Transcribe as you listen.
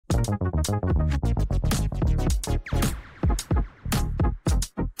Welcome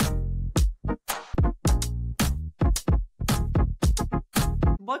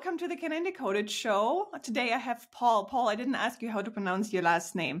to the Canine Decoded show. Today I have Paul. Paul, I didn't ask you how to pronounce your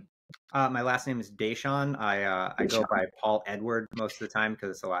last name. My last name is Deshawn. I go by Paul Edward most of the time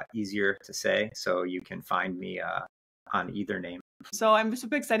because it's a lot easier to say. So you can find me on either name. So I'm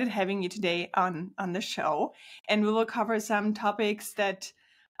super excited having you today on the show. And we will cover some topics that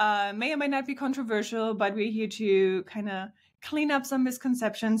may or may not be controversial, but we're here to kind of clean up some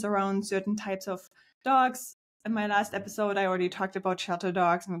misconceptions around certain types of dogs. In my last episode, I already talked about shelter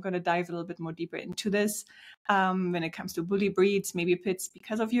dogs, and we're going to dive a little bit more deeper into this when it comes to bully breeds, maybe pits,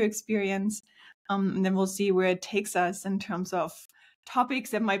 because of your experience. And then we'll see where it takes us in terms of topics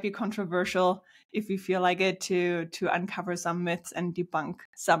that might be controversial, if we feel like it, to uncover some myths and debunk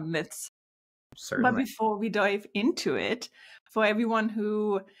some myths. Certainly. But before we dive into it, for everyone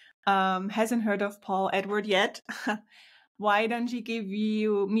who hasn't heard of Paul Edward yet, why don't you give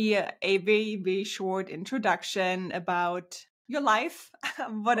me a very, very short introduction about your life,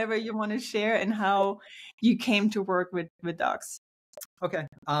 whatever you want to share, and how you came to work with dogs? Okay.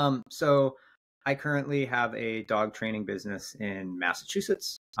 So I currently have a dog training business in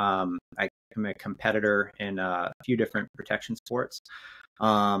Massachusetts. I am a competitor in a few different protection sports.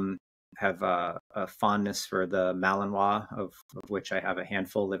 Have a fondness for the Malinois, of which I have a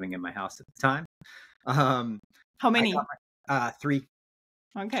handful living in my house at the time. How many? 3.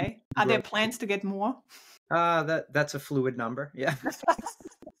 Okay. Are there plans to get more? That's a fluid number. Yeah.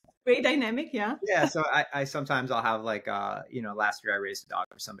 Very dynamic. Yeah. Yeah. So I sometimes I'll have like, last year I raised a dog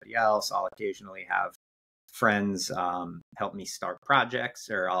for somebody else. I'll occasionally have friends help me start projects,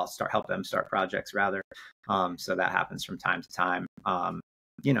 or I'll help them start projects rather. So that happens from time to time.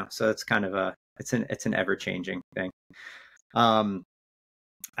 So it's kind of it's an ever changing thing.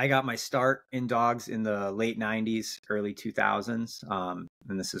 I got my start in dogs in the late 90s, early 2000s.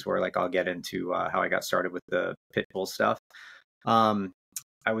 And this is where like I'll get into how I got started with the pit bull stuff.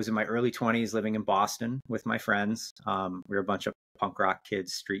 I was in my early 20s living in Boston with my friends. We were a bunch of punk rock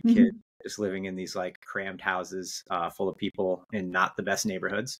kids, street kids, just living in these like crammed houses full of people in not the best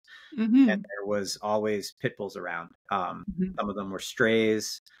neighborhoods. And there was always pit bulls around. Some of them were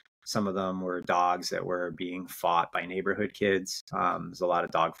strays. Some of them were dogs that were being fought by neighborhood kids. There's a lot of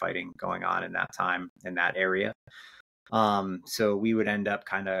dog fighting going on in that time in that area. So we would end up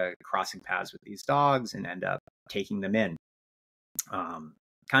kind of crossing paths with these dogs and end up taking them in.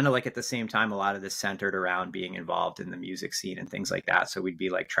 Kind of like at the same time, a lot of this centered around being involved in the music scene and things like that. So we'd be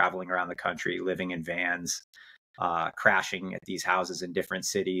like traveling around the country, living in vans, crashing at these houses in different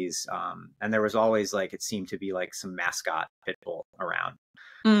cities. And there was always like, it seemed to be like some mascot pit bull around.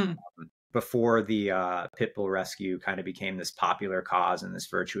 Before the pit bull rescue kind of became this popular cause and this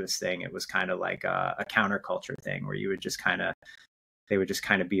virtuous thing, it was kind of like a counterculture thing where you would just they would just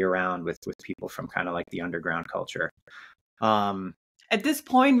kind of be around with people from kind of like the underground culture. At this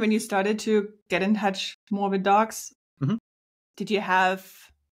point, when you started to get in touch more with dogs, did you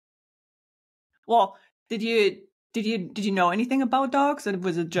know anything about dogs, or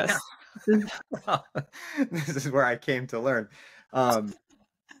was it just? Well, this is where I came to learn. And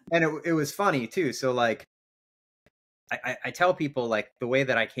it was funny too. So like, I tell people like the way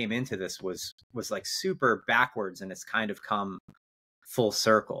that I came into this was like super backwards, and it's kind of come full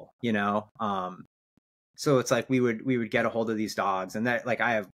circle, So it's like we would get a hold of these dogs, and that like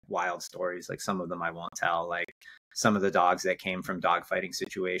I have wild stories. Like some of them I won't tell. Like some of the dogs that came from dog fighting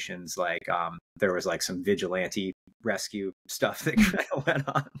situations, like there was like some vigilante rescue stuff that kind of went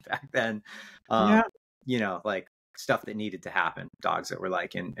on back then. Like stuff that needed to happen. Dogs that were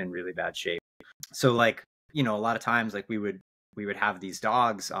like in really bad shape. So like a lot of times like we would have these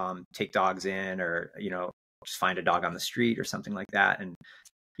dogs take dogs in, or just find a dog on the street or something like that, and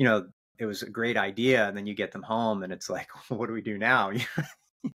it was a great idea, and then you get them home and it's like, well, what do we do now?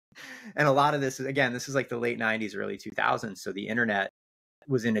 And a lot of this is like the late 90s, early 2000s, so the internet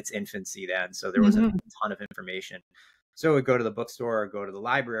was in its infancy then, so there wasn't a ton of information. So we'd go to the bookstore or go to the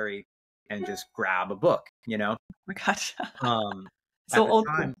library and just grab a book, Oh my gosh. So old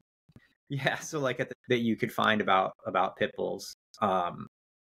time, yeah, so like that you could find about pit bulls.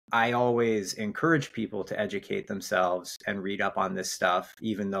 I always encourage people to educate themselves and read up on this stuff,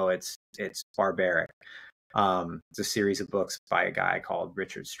 even though it's barbaric. It's a series of books by a guy called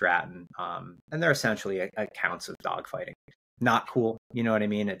Richard Stratton, and they're essentially accounts of dogfighting. Not cool, you know what I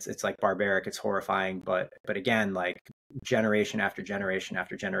mean? It's like barbaric, it's horrifying, but again, like generation after generation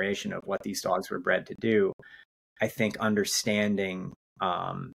after generation of what these dogs were bred to do. I think understanding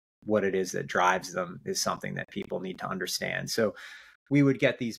what it is that drives them is something that people need to understand. So we would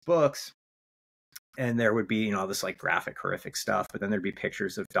get these books, and there would be, you know, this like graphic, horrific stuff, but then there'd be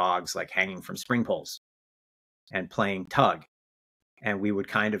pictures of dogs like hanging from spring poles and playing tug. And we would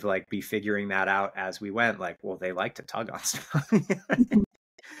kind of like be figuring that out as we went, like, well, they like to tug on stuff.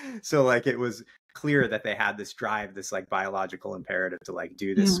 So like it was clear that they had this drive, this like biological imperative to like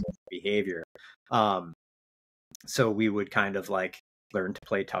do this sort of behavior. So we would kind of like learn to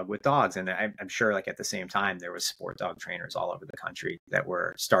play tug with dogs. And I'm sure like at the same time, there was sport dog trainers all over the country that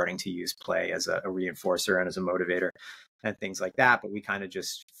were starting to use play as a reinforcer and as a motivator and things like that. But we kind of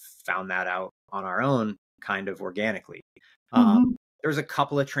just found that out on our own, kind of organically. There was a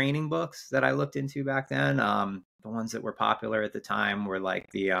couple of training books that I looked into back then. The ones that were popular at the time were like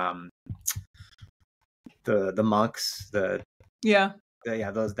the monks, those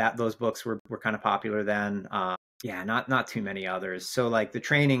books were kind of popular then. Not too many others. So like the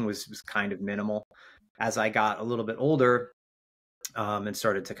training was kind of minimal. As I got a little bit older, and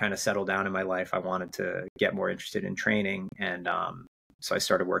started to kind of settle down in my life, I wanted to get more interested in training. And so I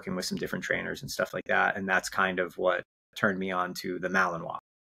started working with some different trainers and stuff like that. And that's kind of what turned me on to the Malinois.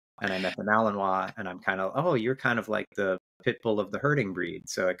 And I met the Malinois, and I'm kind of, oh, you're kind of like the pit bull of the herding breed.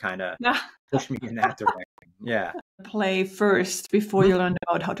 So it kind of pushed me in that direction. Yeah. Play first before you learn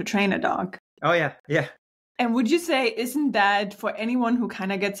about how to train a dog. Oh, yeah. Yeah. And would you say, isn't that for anyone who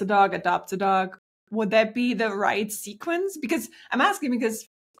kind of gets a dog, adopts a dog, would that be the right sequence? Because I'm asking because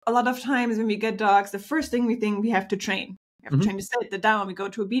a lot of times when we get dogs, the first thing we think we have to train. We have to train to sit, the down. We go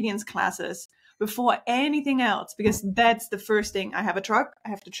to obedience classes before anything else, because that's the first thing. I have a truck, I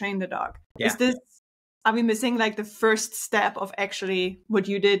have to train the dog. Yeah. Are we missing like the first step of actually what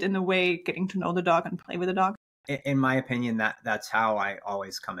you did in a way, getting to know the dog and play with the dog? In my opinion, that's how I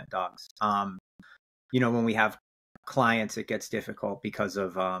always come at dogs. You know, when we have clients, it gets difficult because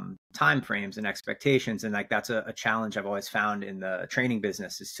of time frames and expectations. And like, that's a challenge I've always found in the training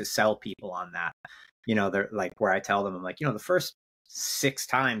business, is to sell people on that. You know, they're like, where I tell them, I'm like, you know, the first 6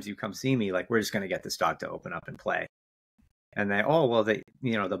 times you come see me, like, we're just going to get this dog to open up and play. And they,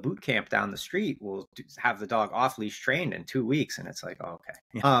 you know, the boot camp down the street will have the dog off leash trained in 2 weeks. And it's like, oh,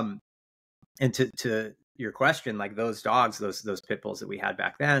 okay. And to your question, like those dogs, those pit bulls that we had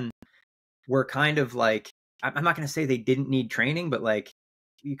back then were kind of like, I'm not going to say they didn't need training, but like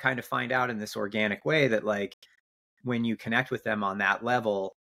you kind of find out in this organic way that like when you connect with them on that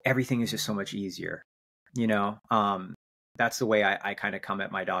level, everything is just so much easier. You know, that's the way I kind of come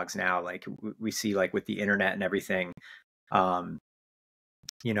at my dogs now. Like we see like with the internet and everything,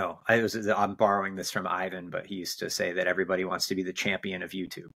 you know, I'm borrowing this from Ivan, but he used to say that everybody wants to be the champion of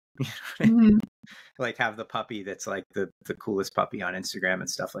YouTube. Like have the puppy that's like the coolest puppy on Instagram and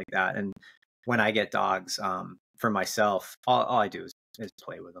stuff like that. And when I get dogs, for myself, all I do is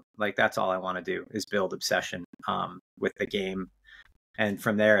play with them. Like that's all I want to do, is build obsession with the game. And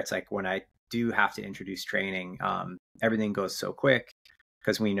from there, it's like when I do have to introduce training, everything goes so quick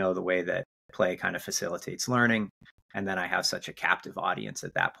because we know the way that play kind of facilitates learning. And then I have such a captive audience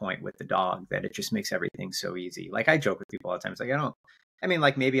at that point with the dog that it just makes everything so easy. Like I joke with people all the time. It's like,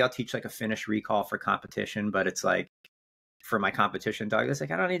 like maybe I'll teach like a finish recall for competition, but it's like for my competition dog, it's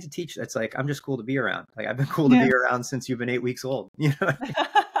like, I don't need to teach. It's like, I'm just cool to be around. Like I've been cool to be around since you've been 8 weeks old, you know?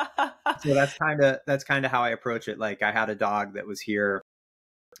 So that's kind of how I approach it. Like I had a dog that was here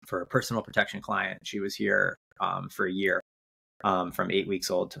for a personal protection client. She was here for a year, from 8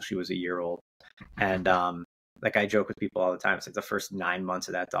 weeks old till she was a year old. And like I joke with people all the time. It's like the first 9 months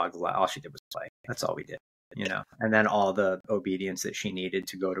of that dog's life, all she did was play. That's all we did, you know? And then all the obedience that she needed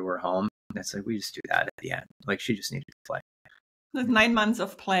to go to her home, it's like, we just do that at the end. Like she just needed to play. There's 9 months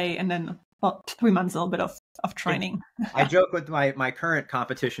of play and then 3 months, a little bit of training. I joke with my current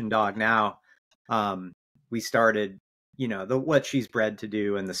competition dog now. We started, you know, what she's bred to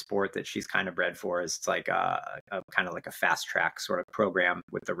do and the sport that she's kind of bred for is it's like a kind of like a fast track sort of program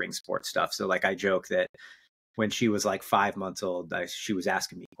with the ring sport stuff. So like I joke that when she was like 5 months old, she was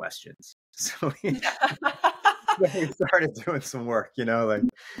asking me questions. So we started doing some work, you know, like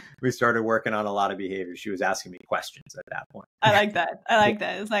we started working on a lot of behavior. She was asking me questions at that point. I like that.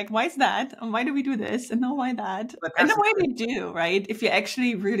 It's like, why is that? And why do we do this? And no, why that? And the way they do, right? If you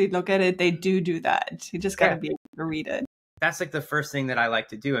actually really look at it, they do that. You just gotta be able to read it. That's like the first thing that I like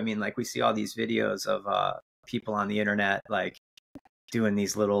to do. I mean, like we see all these videos of people on the internet, like doing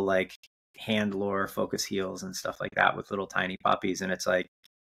these little like hand lure focus heels and stuff like that with little tiny puppies. And it's like,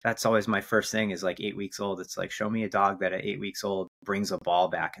 that's always my first thing is like 8 weeks old. It's like, show me a dog that at 8 weeks old brings a ball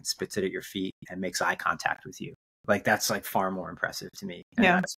back and spits it at your feet and makes eye contact with you. Like that's like far more impressive to me. And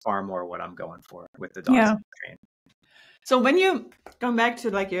that's far more what I'm going for with the dogs. Yeah. So when you going back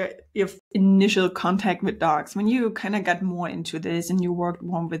to like your initial contact with dogs, when you kind of got more into this and you worked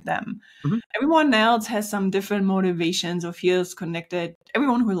more with them, Mhm. everyone else has some different motivations or feels connected.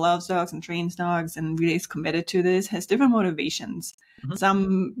 Everyone who loves dogs and trains dogs and really is committed to this has different motivations. Mhm.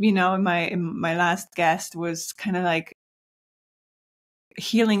 Some, my last guest was kind of like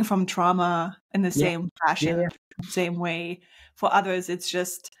healing from trauma in the Yeah. same Yeah. fashion, same way. For others, it's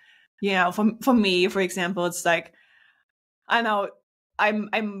just, for me, for example, it's like, I know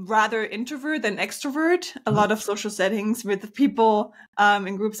I'm rather introvert than extrovert. A Mhm. lot of social settings with people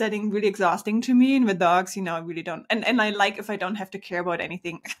in group setting really exhausting to me. And with dogs, I really don't. And I like if I don't have to care about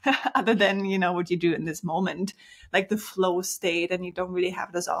anything other than, what you do in this moment, like the flow state. And you don't really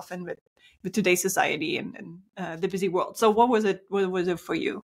have this often with today's society and the busy world. So what was it? What was it for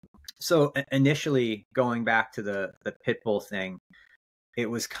you? So initially, going back to the pit bull thing, it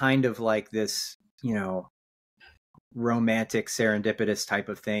was kind of like this, romantic serendipitous type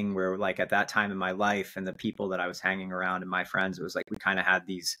of thing where like at that time in my life and the people that I was hanging around and my friends, it was like we kind of had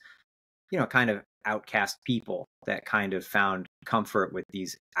these, kind of outcast people that kind of found comfort with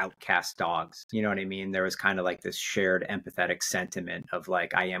these outcast dogs. You know what I mean? There was kind of like this shared empathetic sentiment of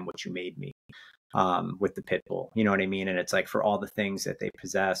like, I am what you made me, with the pit bull. You know what I mean? And it's like for all the things that they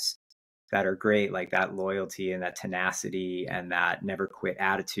possess that are great, like that loyalty and that tenacity and that never quit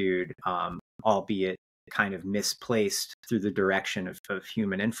attitude, albeit kind of misplaced through the direction of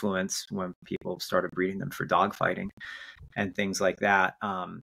human influence when people started breeding them for dog fighting and things like that.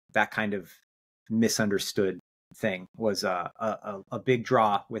 That kind of misunderstood thing was a big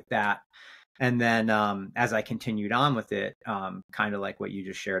draw with that. And then as I continued on with it, kind of like what you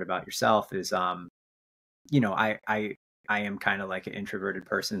just shared about yourself is, I am kind of like an introverted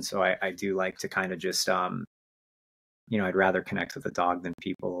person. So I do like to kind of just, I'd rather connect with a dog than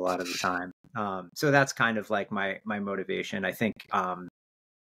people a lot of the time. So that's kind of like my motivation. I think,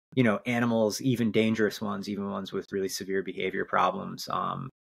 animals, even dangerous ones, even ones with really severe behavior problems,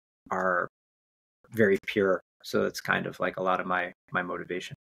 are very pure. So it's kind of like a lot of my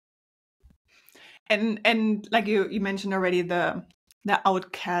motivation. And like you mentioned already, the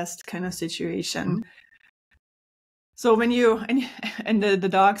outcast kind of situation. Mhm. So when you and the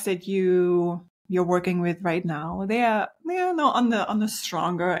dogs that you're working with right now, they are not on the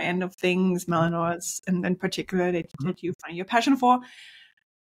stronger end of things, Malinois, and in particular Mhm. that you find your passion for.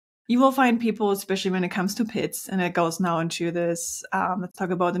 You will find people, especially when it comes to pits, and it goes now into this. Let's talk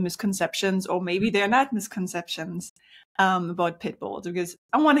about the misconceptions, or maybe they're not misconceptions about pit bulls. Because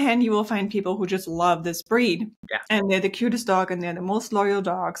on one hand, you will find people who just love this breed, Yeah. and they're the cutest dog, and they're the most loyal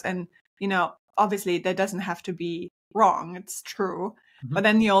dogs, and obviously that doesn't have to be wrong. It's true. Mhm. But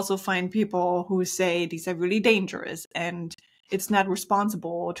then you also find people who say these are really dangerous and it's not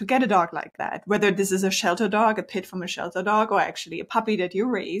responsible to get a dog like that, whether this is a shelter dog, a pit from a shelter dog, or actually a puppy that you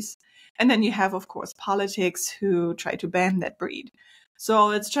raise. And then you have, of course, politics who try to ban that breed. So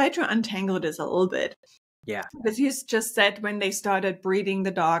let's try to untangle this a little bit. Yeah. Because you just said when they started breeding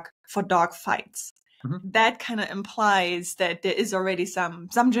the dog for dog fights, Mhm. that kind of implies that there is already some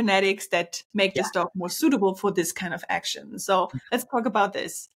genetics that make Yeah. this dog more suitable for this kind of action. So let's talk about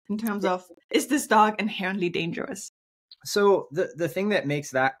this in terms of, is this dog inherently dangerous? So the thing that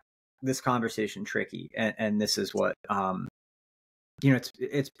makes this conversation tricky, and this is what,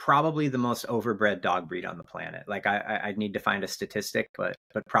 it's probably the most overbred dog breed on the planet. Like I'd need to find a statistic, but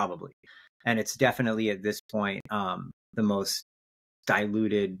probably, and it's definitely at this point, the most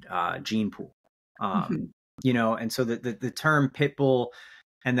diluted gene pool. Um, Mhm. and so the term pit bull,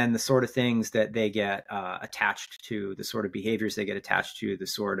 and then the sort of things that they get attached to, the sort of behaviors they get attached to, the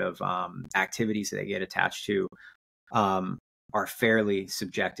sort of activities that they get attached to, um, are fairly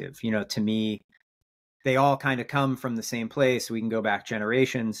subjective. To me, they all kind of come from the same place. We can go back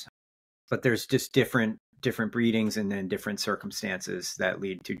generations, but there's just different breedings and then different circumstances that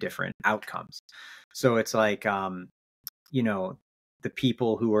lead to different outcomes. So it's like, you know, the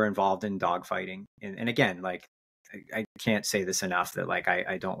people who are involved in dogfighting, and again, like I can't say this enough that like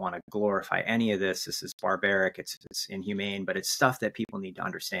I don't want to glorify any of this. This is barbaric. It's inhumane, but it's stuff that people need to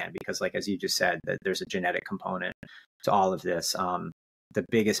understand because, like as you just said, that there's a genetic component to all of this. The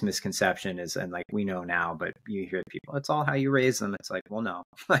biggest misconception is, and like we know now, but you hear people, it's all how you raise them. It's like, well, no,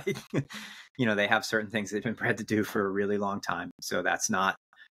 like they have certain things they've been bred to do for a really long time, so that's not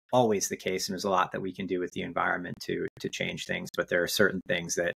always the case, and there's a lot that we can do with the environment to change things, but there are certain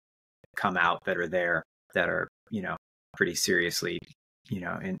things that come out that are there that are pretty seriously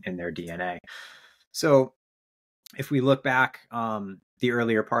in their DNA. So if we look back, the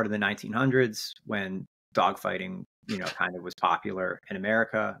earlier part of the 1900s when dogfighting kind of was popular in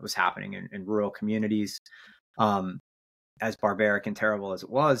America, it was happening in rural communities. as barbaric and terrible as it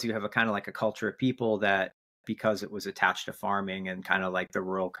was, you have a kind of like a culture of people that, because it was attached to farming and kind of like the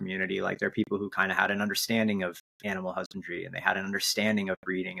rural community, like there are people who kind of had an understanding of animal husbandry, and they had an understanding of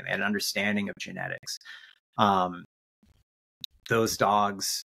breeding, and they had an understanding of genetics. Those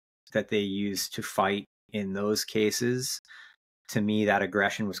dogs that they used to fight in those cases, to me, that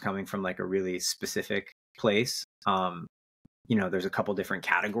aggression was coming from like a really specific place. You know, there's a couple different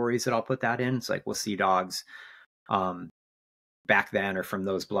categories that I'll put that in. It's like we'll see dogs back then or from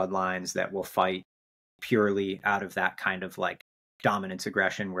those bloodlines that will fight purely out of that kind of like dominance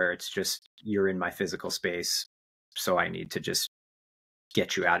aggression, where it's just, you're in my physical space, so I need to just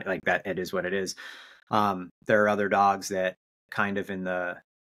get you out. Like that, it is what it is. There are other dogs that kind of in the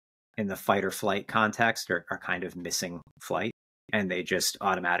fight or flight context are kind of missing flight, and they just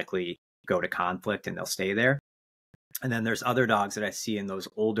automatically go to conflict and they'll stay there. And then there's other dogs that I see in those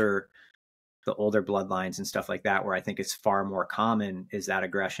the older bloodlines and stuff like that, where I think it's far more common is that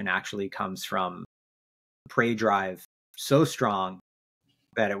aggression actually comes from prey drive so strong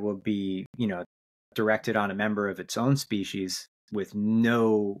that it will be, you know, directed on a member of its own species with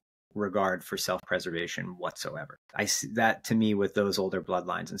no regard for self-preservation whatsoever. I see that, to me, with those older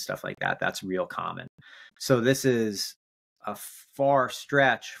bloodlines and stuff like that, that's real common. So this is a far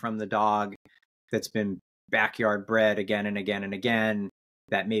stretch from the dog that's been backyard bred again and again and again,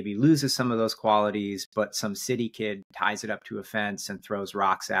 that maybe loses some of those qualities, but some city kid ties it up to a fence and throws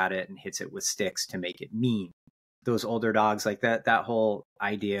rocks at it and hits it with sticks to make it mean. Those older dogs, like that whole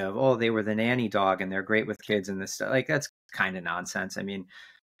idea of, oh, they were the nanny dog and they're great with kids and this stuff, like that's kind of nonsense. I mean,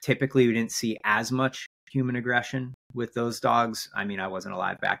 typically we didn't see as much human aggression with those dogs. I mean, I wasn't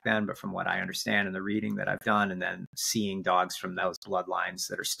alive back then, but from what I understand and the reading that I've done, and then seeing dogs from those bloodlines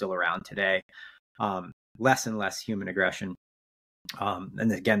that are still around today, less and less human aggression.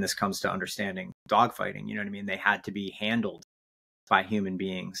 And again, this comes to understanding dogfighting. You know what I mean? They had to be handled by human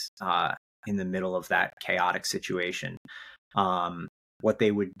beings in the middle of that chaotic situation. What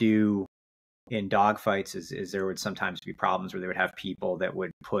they would do in dogfights is there would sometimes be problems where they would have people that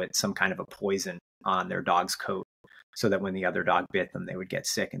would put some kind of a poison on their dog's coat so that when the other dog bit them, they would get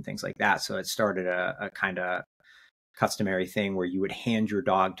sick and things like that. So it started a kind of customary thing where you would hand your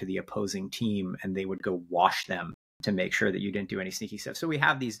dog to the opposing team and they would go wash them to make sure that you didn't do any sneaky stuff. So we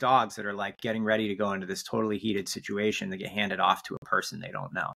have these dogs that are like getting ready to go into this totally heated situation. They get handed off to a person they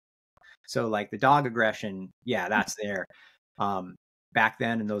don't know. So like the dog aggression, yeah, that's there. Back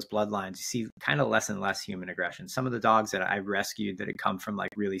then in those bloodlines, you see kind of less and less human aggression. Some of the dogs that I've rescued that had come from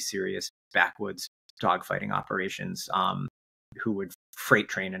like really serious backwoods dogfighting operations, who would freight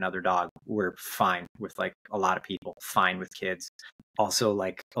train another dog, were fine with like a lot of people, fine with kids. Also,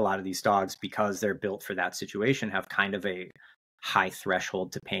 like a lot of these dogs, because they're built for that situation, have kind of a high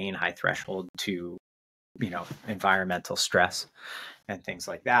threshold to pain, high threshold to, you know, environmental stress and things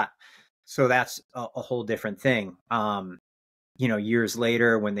like that. So that's a whole different thing. You know, years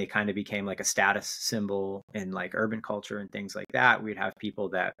later, when they kind of became like a status symbol in like urban culture and things like that, we'd have people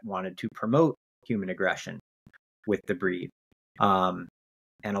that wanted to promote human aggression with the breed. And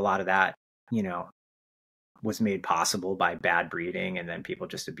a lot of that, you know, was made possible by bad breeding and then people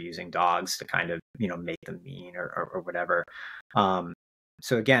just abusing dogs to kind of, you know, make them mean or whatever.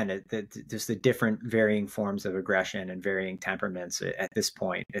 So again, there's the different varying forms of aggression and varying temperaments. At this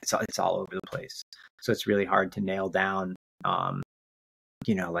point, it's all over the place. So it's really hard to nail down,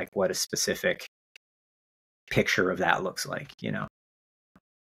 you know, like what a specific picture of that looks like, you know?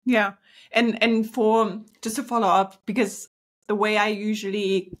 Yeah. And for just to follow up, because the way I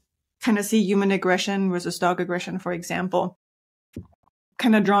usually kind of see human aggression versus dog aggression, for example,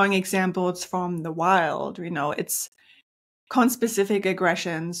 kind of drawing examples from the wild, you know, it's conspecific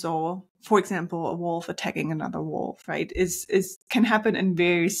aggression. So, for example, a wolf attacking another wolf, right, is can happen in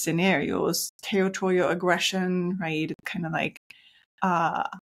various scenarios. Territorial aggression, right, kind of like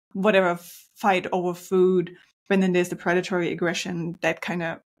whatever, fight over food. And then there's the predatory aggression that kind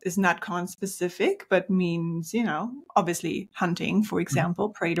of is not conspecific, but means, you know, obviously hunting, for example,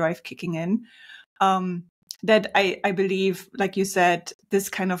 prey drive kicking in. That I believe, like you said, this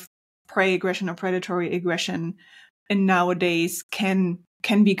kind of prey aggression or predatory aggression and nowadays can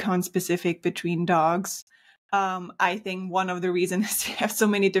be conspecific between dogs. I think one of the reasons is we have so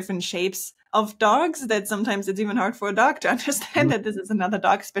many different shapes of dogs that sometimes it's even hard for a dog to understand that this is another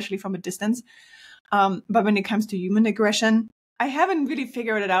dog, especially from a distance. But when it comes to human aggression, I haven't really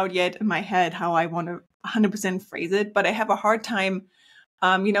figured it out yet in my head how I want to 100% phrase it, but I have a hard time,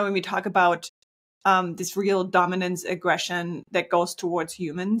 you know, when we talk about this real dominance aggression that goes towards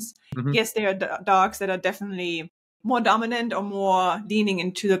humans. Mm-hmm. Yes, there are dogs that are definitely more dominant or more leaning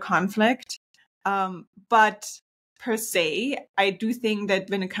into the conflict. But per se. I do think that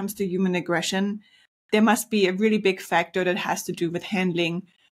when it comes to human aggression, there must be a really big factor that has to do with handling,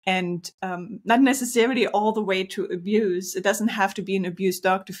 and not necessarily all the way to abuse. It doesn't have to be an abused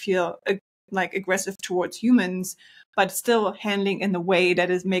dog to feel like aggressive towards humans, but still handling in a way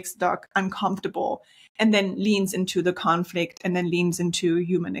that makes the dog uncomfortable and then leans into the conflict and then leans into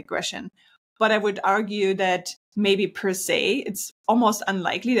human aggression. But I would argue that maybe per se, it's almost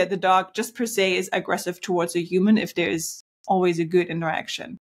unlikely that the dog just per se is aggressive towards a human if there's always a good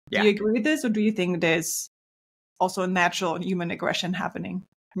interaction. Yeah. Do you agree with this, or do you think there's also natural human aggression happening?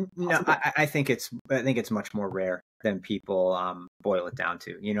 No, I think it's much more rare than people boil it down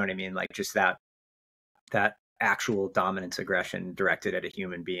to. You know what I mean? Like just that actual dominance aggression directed at a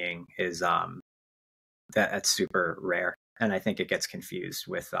human being is that's super rare, and I think it gets confused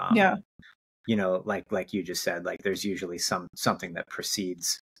with you know, like you just said, like there's usually something that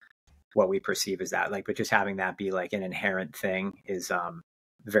precedes what we perceive as that, like, but just having that be like an inherent thing is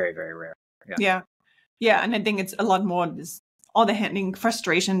very, very rare. Yeah, and I think it's a lot more all the handling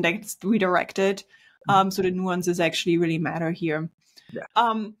frustration that gets redirected. So the nuances actually really matter here. Yeah.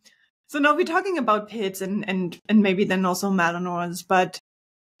 So now we're talking about pits and maybe then also Malinois, but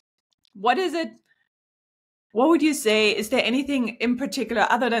what would you say, is there anything in particular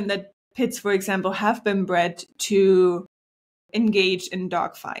other than that pits, for example, have been bred to engage in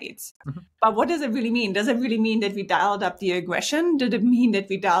dog fights? But what does it really mean? Does it really mean that we dialed up the aggression? Did it mean that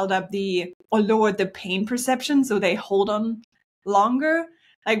we dialed up or lowered the pain perception so they hold on longer?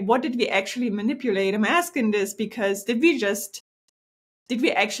 Like, what did we actually manipulate? I'm asking this because did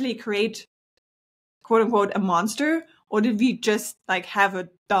we actually create, quote unquote, a monster? Or did we just like have a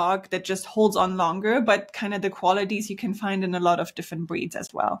dog that just holds on longer, but kind of the qualities you can find in a lot of different breeds as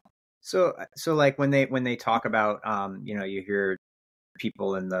well? So like when they talk about you know, you hear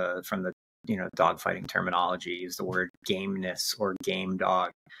people from the you know, dog fighting terminology use the word gameness or game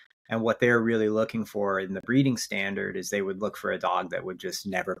dog, and what they're really looking for in the breeding standard is they would look for a dog that would just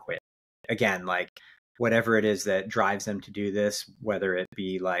never quit. Again, like whatever it is that drives them to do this, whether it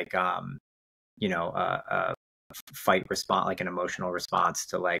be like you know, a fight response, like an emotional response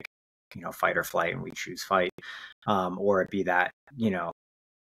to like, you know, fight or flight, and we choose fight, or it be that, you know,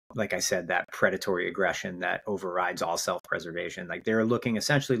 like I said, that predatory aggression that overrides all self-preservation. Like they're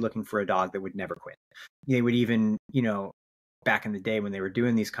essentially looking for a dog that would never quit. They would even, you know, back in the day when they were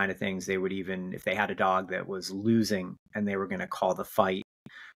doing these kind of things, they would even, if they had a dog that was losing and they were going to call the fight,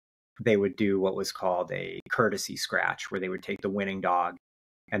 they would do what was called a courtesy scratch, where they would take the winning dog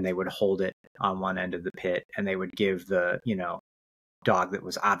and they would hold it on one end of the pit, and they would give the, you know, dog that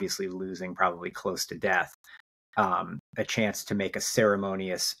was obviously losing, probably close to death, a chance to make a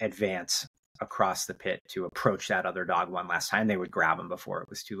ceremonious advance across the pit to approach that other dog one last time. They would grab him before it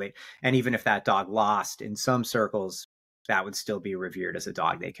was too late. And even if that dog lost, in some circles, that would still be revered as a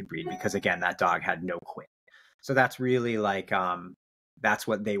dog they could breed, because again, that dog had no quit. So that's really like, that's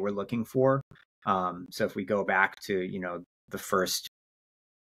what they were looking for. So if we go back to, you know, the first,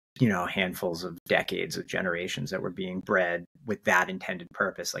 you know, handfuls of decades of generations that were being bred with that intended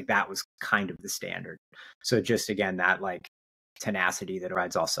purpose, like that was kind of the standard. So just again, that like tenacity that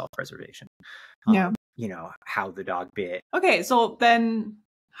rides all self-preservation. Yeah. You know, how the dog bit. Okay, so then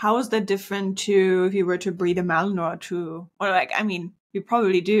how is that different to if you were to breed a Malinois or like, I mean, you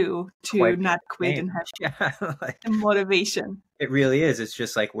probably do, to not quit and have like, the motivation. It really is. It's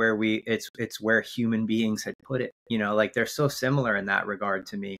just like where it's where human beings had put it, you know, like they're so similar in that regard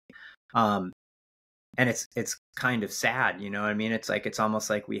to me. And it's kind of sad, you know what I mean? It's almost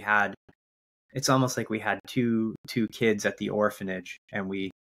like we had two kids at the orphanage, and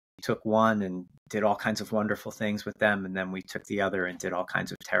we took one and did all kinds of wonderful things with them, and then we took the other and did all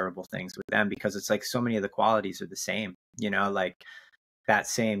kinds of terrible things with them, because it's like so many of the qualities are the same, you know, like that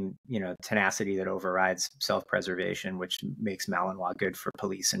same, you know, tenacity that overrides self-preservation, which makes Malinois good for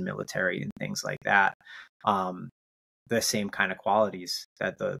police and military and things like that. The same kind of qualities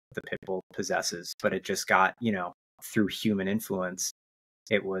that the pit bull possesses, but it just got, you know, through human influence,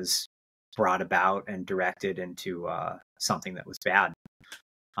 it was brought about and directed into something that was bad.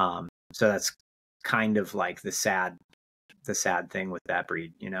 So that's kind of like the sad thing with that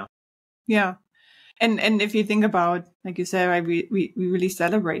breed, you know? Yeah. And if you think about, like you said, right, we really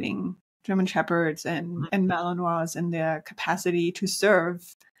celebrating German Shepherds and Malinois and their capacity to serve.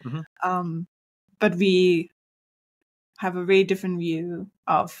 But we have a very different view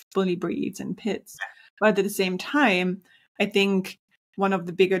of bully breeds and pits. But at the same time, I think one of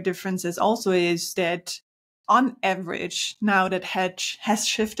the bigger differences also is that on average, now that Hedge has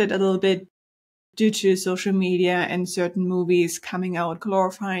shifted a little bit due to social media and certain movies coming out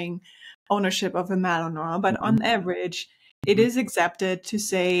glorifying ownership of a Malinois, but on average, it Mhm. is accepted to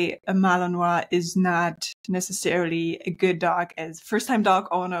say a Malinois is not necessarily a good dog as first-time dog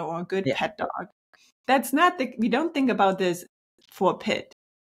owner or a good Yeah. pet dog. That's not we don't think about this for a pit.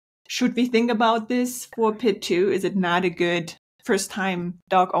 Should we think about this for a pit too? Is it not a good first-time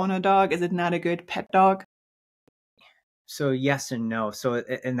dog owner dog? Is it not a good pet dog? So yes and no. So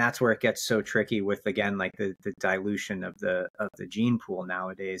and that's where it gets so tricky with, again, like the dilution of the gene pool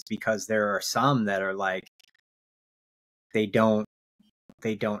nowadays, because there are some that are like they don't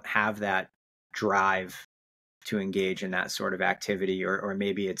have that drive to engage in that sort of activity, or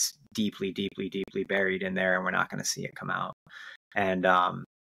maybe it's deeply buried in there and we're not going to see it come out. And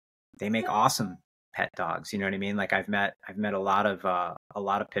they make awesome pet dogs. You know what I mean? Like I've met a lot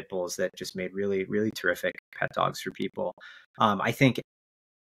of pit bulls that just made really terrific pet dogs for people. I think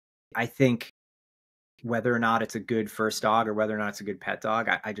whether or not it's a good first dog or whether or not it's a good pet dog,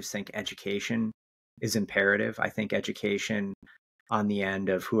 I just think education is imperative. I think education on the end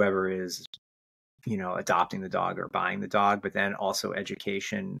of whoever is, adopting the dog or buying the dog, but then also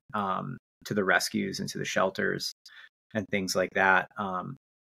education to the rescues and to the shelters and things like that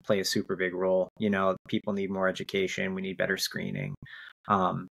play a super big role. People need more education. We need better screening,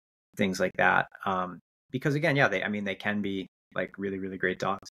 things like that. Because again, yeah, they can be like really great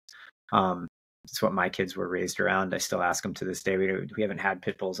dogs. It's what my kids were raised around. I still ask them to this day. We haven't had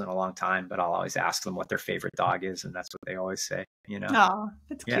pit bulls in a long time, but I'll always ask them what their favorite dog is, and that's what they always say. Oh,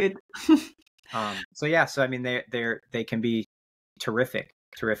 that's Yeah. cute. So they can be terrific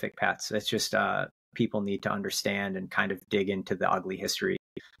pets. It's just people need to understand and kind of dig into the ugly history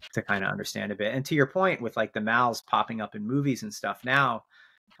to kind of understand a bit. And to your point with like the Mals popping up in movies and stuff now,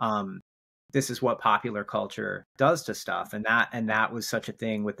 this is what popular culture does to stuff. And that was such a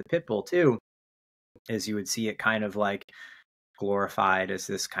thing with the pit bull too, is you would see it kind of like glorified as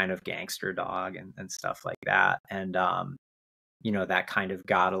this kind of gangster dog and stuff like that. And that kind of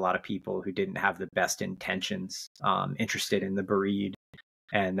got a lot of people who didn't have the best intentions interested in the breed,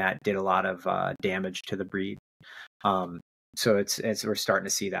 and that did a lot of damage to the breed. So it's we're starting to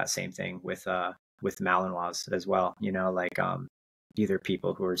see that same thing with Malinois as well. Either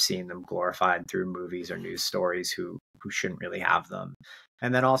people who are seeing them glorified through movies or news stories who shouldn't really have them,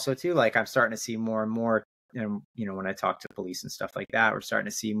 and then also too, like I'm starting to see more and more. And when I talk to police and stuff like that, we're starting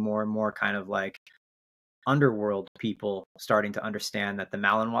to see more and more kind of like underworld people starting to understand that the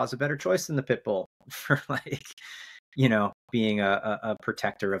Malinois is a better choice than the pit bull for like being a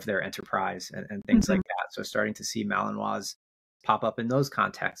protector of their enterprise and things like that. So starting to see Malinois pop up in those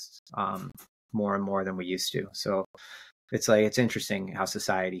contexts more and more than we used to. So it's interesting how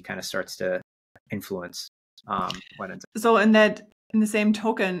society kind of starts to influence what ends up. So in the same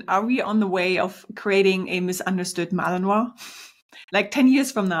token, are we on the way of creating a misunderstood Malinois? Like 10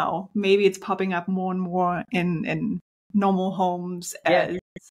 years from now, maybe it's popping up more and more in normal homes as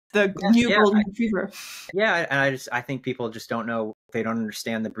the new golden retriever. Yeah, and I think people just don't know. They don't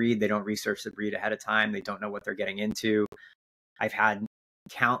understand the breed. They don't research the breed ahead of time. They don't know what they're getting into. I've had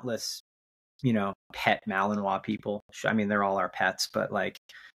countless, pet Malinois people. I mean, they're all our pets, but like,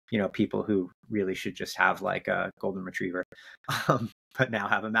 people who really should just have like a golden retriever, but now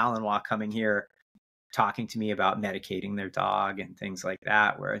have a Malinois coming here talking to me about medicating their dog and things like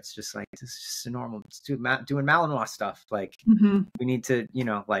that, where it's just like, this is just a normal, doing Malinois stuff. Like we need to,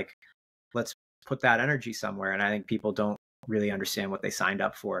 like, let's put that energy somewhere. And I think people don't really understand what they signed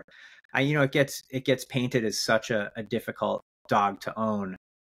up for. It gets painted as such a difficult dog to own.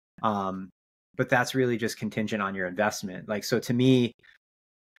 But that's really just contingent on your investment. Like, so to me,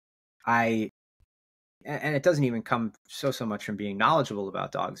 and it doesn't even come so much from being knowledgeable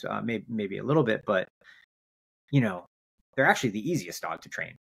about dogs, maybe a little bit, but they're actually the easiest dog to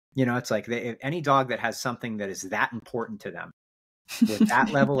train. It's like any dog that has something that is that important to them with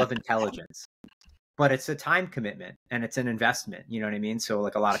that level of intelligence, but it's a time commitment and it's an investment. You know what I mean? So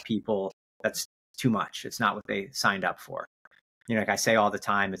like a lot of people, that's too much. It's not what they signed up for. Like I say all the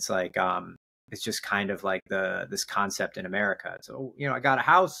time, it's like, it's just kind of like this concept in America. So, I got a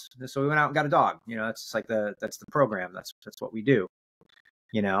house, so we went out and got a dog. It's just like that's the program. That's what we do.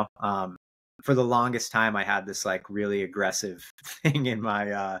 For the longest time, I had this like really aggressive thing in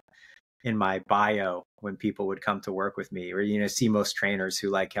my bio when people would come to work with me, or see most trainers who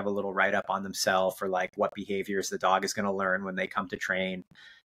like have a little write up on themselves for like what behaviors the dog is going to learn when they come to train.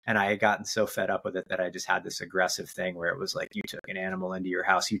 And I had gotten so fed up with it that I just had this aggressive thing where it was like, you took an animal into your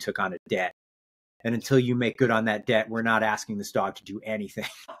house, you took on a debt, And until you make good on that debt, we're not asking this dog to do anything.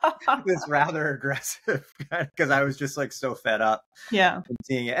 It's rather aggressive because I was just like so fed up. Yeah.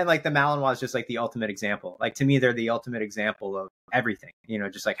 Seeing it. And like the Malinois is just like the ultimate example. Like to me, they're the ultimate example of everything,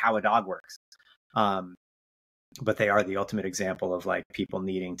 just like how a dog works. But they are the ultimate example of like people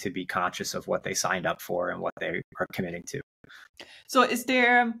needing to be conscious of what they signed up for and what they are committing to. So is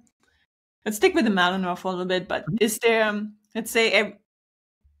there, let's stick with the Malinois for a little bit, but is there, let's say a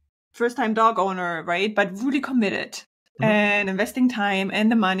first time dog owner, right? But really committed and investing time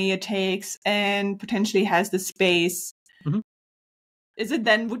and the money it takes and potentially has the space. Is it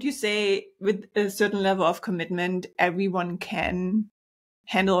then, would you say with a certain level of commitment, everyone can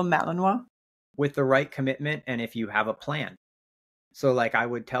handle a Malinois? With the right commitment and if you have a plan. So like I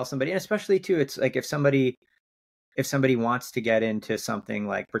would tell somebody, and especially too, it's like if somebody wants to get into something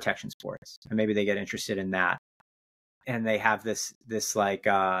like protection sports and maybe they get interested in that and they have this like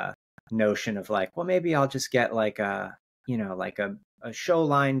notion of like, well, maybe I'll just get like a show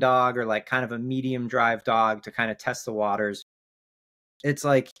line dog or like kind of a medium drive dog to kind of test the waters. It's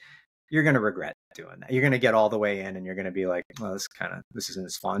like you're going to regret doing that. You're going to get all the way in and you're going to be like, well, this isn't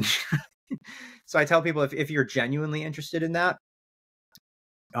as fun. So I tell people if you're genuinely interested in that,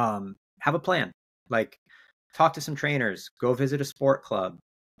 have a plan. Like talk to some trainers, go visit a sport club,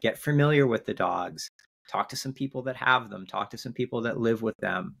 get familiar with the dogs, talk to some people that have them, talk to some people that live with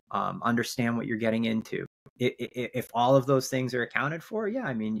them, understand what you're getting into. If all of those things are accounted for, yeah,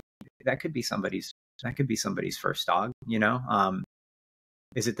 I mean, that could be somebody's first dog,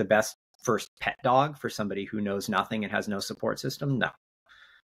 Is it the best first pet dog for somebody who knows nothing and has no support system? No.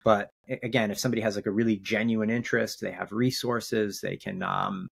 But again, if somebody has like a really genuine interest, they have resources, they can,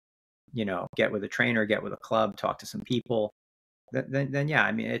 get with a trainer, get with a club, talk to some people, then yeah,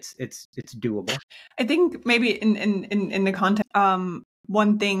 I mean, it's doable. I think maybe in the context,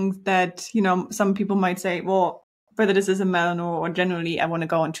 one thing that, some people might say, well, whether this is a Malinois or generally I want to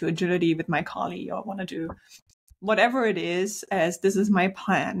go into agility with my collie or want to do whatever it is, as this is my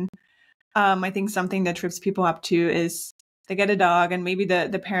plan. I think something that trips people up too is they get a dog and maybe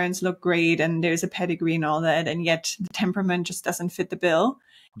the parents look great and there's a pedigree and all that, and yet the temperament just doesn't fit the bill.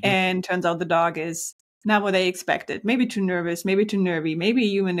 And turns out the dog is not what they expected. Maybe too nervous, maybe too nervy, maybe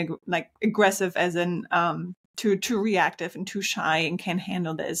even like aggressive as in too reactive and too shy and can't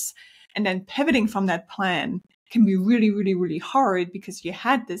handle this. And then pivoting from that plan can be really, really, really hard because you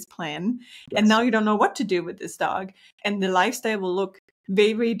had this plan and now you don't know what to do with this dog. And the lifestyle will look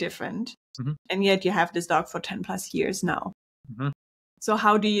very, very different. And yet you have this dog for 10 plus years now. So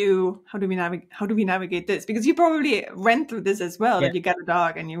how do we navigate this? Because you probably went through this as well, that you got a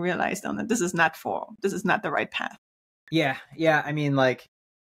dog and you realized that this is not the right path. Yeah. I mean, like,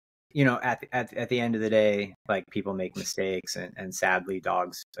 at the end of the day, like people make mistakes and sadly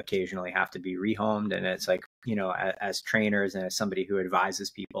dogs occasionally have to be rehomed. And it's like, as trainers and as somebody who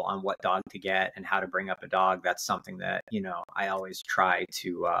advises people on what dog to get and how to bring up a dog, that's something that, I always try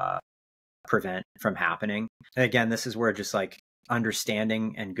to prevent from happening. And again, this is where just like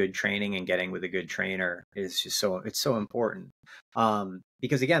understanding and good training and getting with a good trainer is just it's so important.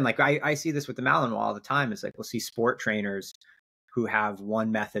 Because again, like I see this with the Malinois all the time. It's like, we'll see sport trainers who have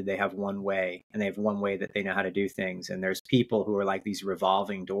one method, they have one way, and they have one way that they know how to do things. And there's people who are like these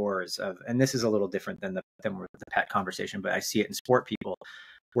revolving doors of, and this is a little different than the pet conversation, but I see it in sport people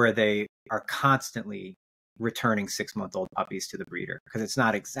where they are constantly returning 6-month-old puppies to the breeder because it's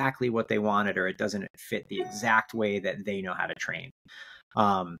not exactly what they wanted or it doesn't fit the exact way that they know how to train.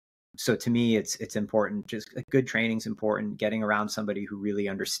 So to me, it's important. Just good training is important. Getting around somebody who really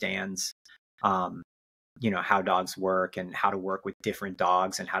understands, how dogs work and how to work with different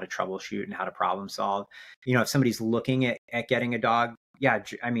dogs and how to troubleshoot and how to problem solve. If somebody's looking at getting a dog, yeah,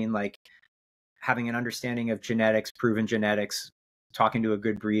 I mean, like having an understanding of genetics, proven genetics, talking to a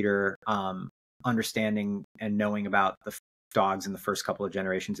good breeder, understanding and knowing about the dogs in the first couple of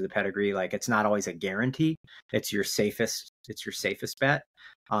generations of the pedigree. Like it's not always a guarantee. It's your safest bet.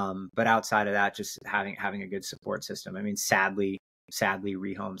 But outside of that, just having a good support system. I mean, sadly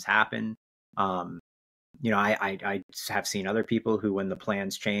rehomes happen. I have seen other people who, when the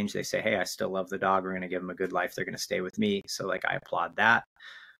plans change, they say, hey, I still love the dog. We're going to give them a good life. They're going to stay with me. So like, I applaud that.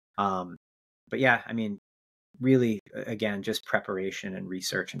 But yeah, I mean, really, again, just preparation and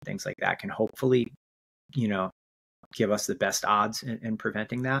research and things like that can hopefully, give us the best odds in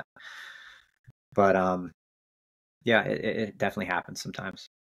preventing that. But yeah, it definitely happens sometimes.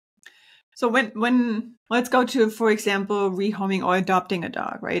 So when let's go to, for example, rehoming or adopting a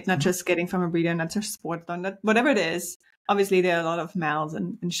dog, right? Not just getting from a breeder, not just sport dog, whatever it is. Obviously, there are a lot of mals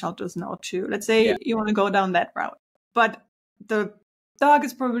and shelters now too. Let's say you want to go down that route, but the dog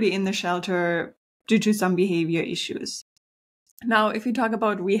is probably in the shelter due to some behavior issues. Now, if you talk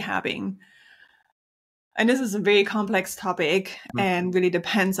about rehabbing, and this is a very complex topic and really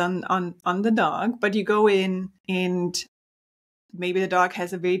depends on the dog, but you go in and maybe the dog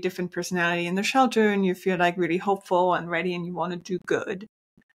has a very different personality in the shelter and you feel like really hopeful and ready and you want to do good.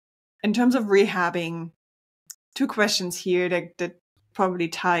 In terms of rehabbing, two questions here that probably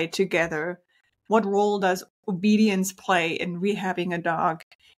tie together. What role does obedience play in rehabbing a dog?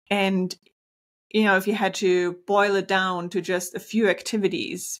 And, if you had to boil it down to just a few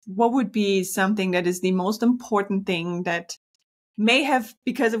activities, what would be something that is the most important thing that may have,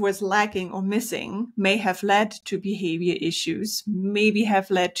 because it was lacking or missing, may have led to behavior issues, maybe have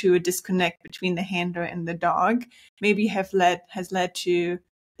led to a disconnect between the handler and the dog, maybe has led to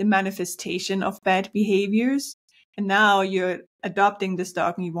the manifestation of bad behaviors. And now you're adopting this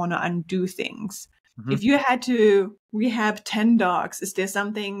dog and you want to undo things. If you had to rehab 10 dogs, is there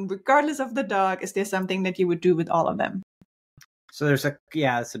something, regardless of the dog, is there something that you would do with all of them? So that's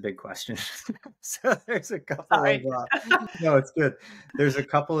a big question. So there's a couple of, no, it's good. There's a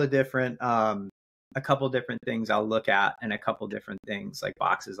couple of different things I'll look at and a couple different things like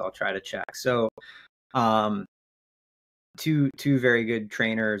boxes I'll try to check. So, two very good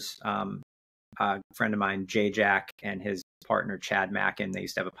trainers, a friend of mine, Jay Jack, and his partner, Chad Mackin, they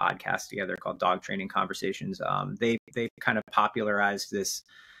used to have a podcast together called Dog Training Conversations. They kind of popularized this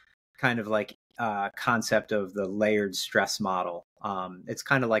kind of like concept of the layered stress model. It's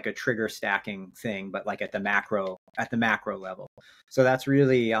kind of like a trigger stacking thing, but like at the macro level. So that's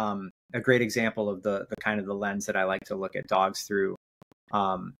really a great example of the kind of the lens that I like to look at dogs through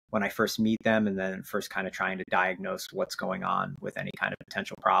when I first meet them, and then first kind of trying to diagnose what's going on with any kind of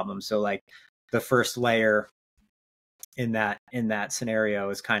potential problem. So like the first layer in that scenario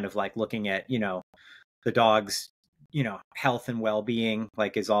is kind of like looking at, the dog's, health and well-being,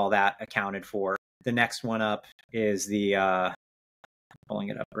 like is all that accounted for. The next one up is the, pulling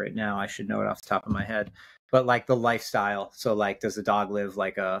it up right now, I should know it off the top of my head, but like the lifestyle. So like, does the dog live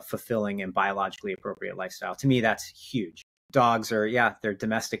like a fulfilling and biologically appropriate lifestyle? To me, that's huge. Dogs are, they're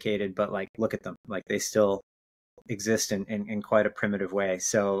domesticated, but like, look at them, like they still exist in quite a primitive way.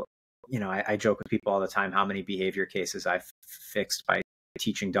 So, I joke with people all the time how many behavior cases I've fixed by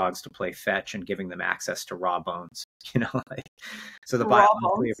teaching dogs to play fetch and giving them access to raw bones, so the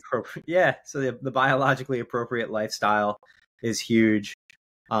biologically appropriate, so the biologically appropriate lifestyle is huge.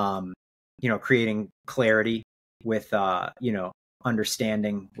 Creating clarity with,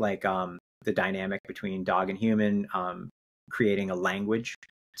 understanding like, the dynamic between dog and human, creating a language.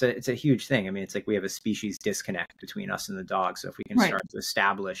 So it's a huge thing. I mean, it's like we have a species disconnect between us and the dog. So if we can start to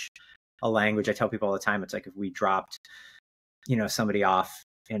establish a language, I tell people all the time, it's like if we dropped, somebody off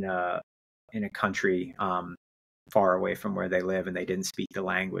in a country far away from where they live and they didn't speak the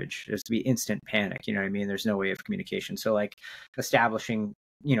language, there's to be instant panic. You know what I mean? There's no way of communication. So like establishing,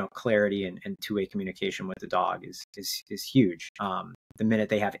 clarity and two-way communication with the dog is huge. The minute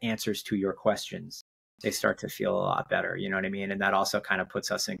they have answers to your questions, they start to feel a lot better. You know what I mean? And that also kind of puts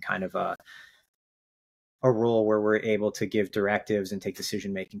us in kind of a role where we're able to give directives and take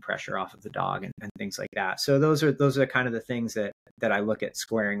decision-making pressure off of the dog and things like that. So those are kind of the things that I look at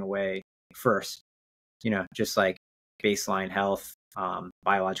squaring away first, just like baseline health,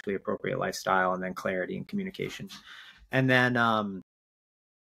 biologically appropriate lifestyle, and then clarity and communication. And then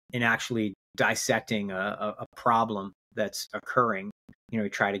in actually dissecting a problem that's occurring, we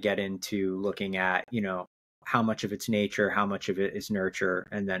try to get into looking at, how much of it's nature, how much of it is nurture,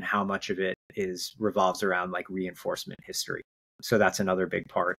 and then how much of it revolves around like reinforcement history. So that's another big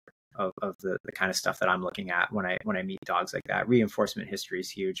part of the kind of stuff that I'm looking at when I meet dogs like that. Reinforcement history is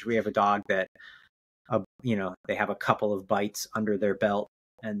huge. We have a dog that, they have a couple of bites under their belt,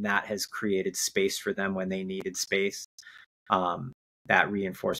 and that has created space for them when they needed space. That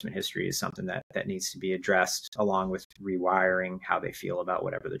reinforcement history is something that needs to be addressed, along with rewiring how they feel about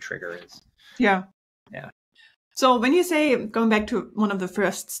whatever the trigger is. Yeah. Yeah. So when you say, going back to one of the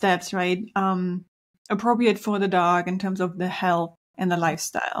first steps, right, appropriate for the dog in terms of the health and the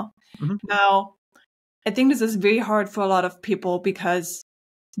lifestyle. Mm-hmm. Now, I think this is very hard for a lot of people because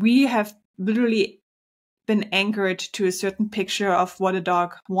we have literally been anchored to a certain picture of what a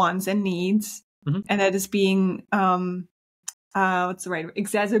dog wants and needs. Mm-hmm. And that is being,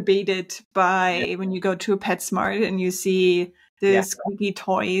 exacerbated by when you go to a PetSmart and you see the squeaky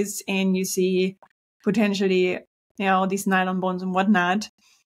toys and you see potentially, these nylon bones and whatnot.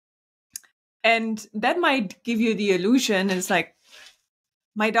 And that might give you the illusion. It's like,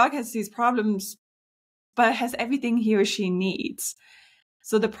 my dog has these problems, but has everything he or she needs.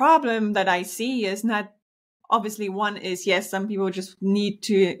 So the problem that I see is not obviously one is, yes, some people just need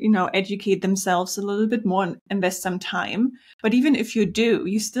to, educate themselves a little bit more and invest some time. But even if you do,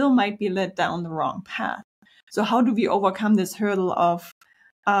 you still might be led down the wrong path. So how do we overcome this hurdle of,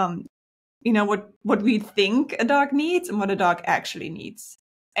 what we think a dog needs and what a dog actually needs?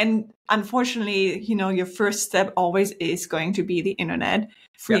 And unfortunately, your first step always is going to be the internet,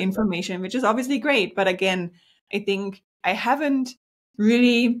 free information, which is obviously great. But again, I think I haven't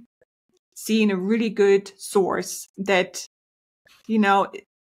really seen a really good source that,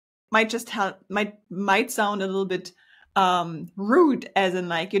 might just help, might sound a little bit rude, as in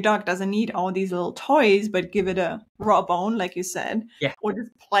like your dog doesn't need all these little toys, but give it a raw bone, like you said, or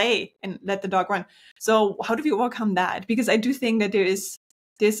just play and let the dog run. So how do we overcome that? Because I do think that there's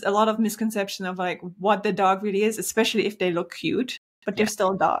a lot of misconception of like what the dog really is, especially if they look cute, but they're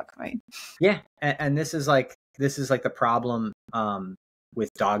still a dog, right? Yeah. And this is like the problem with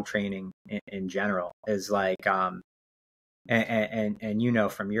dog training in general is like,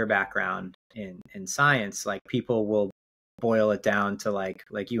 and from your background in science, like people will boil it down to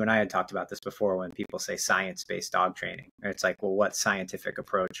like you and I had talked about this before when people say science-based dog training. It's like, well, what scientific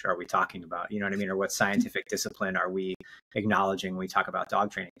approach are we talking about? You know what I mean? Or what scientific discipline are we acknowledging when we talk about dog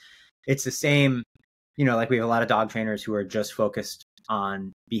training? It's the same, like we have a lot of dog trainers who are just focused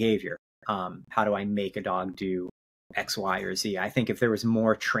on behavior. How do I make a dog do X, Y, or Z? I think if there was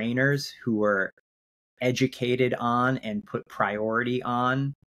more trainers who were educated on and put priority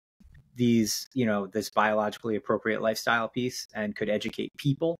on these, this biologically appropriate lifestyle piece and could educate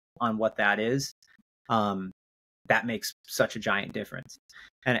people on what that is, that makes such a giant difference.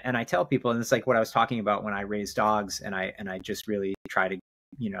 And I tell people, and it's like what I was talking about when I raise dogs and I just really try to,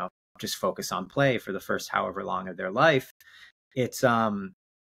 just focus on play for the first however long of their life. It's, I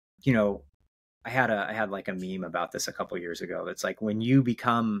had like a meme about this a couple of years ago. It's like when you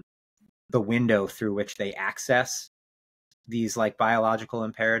become the window through which they access these like biological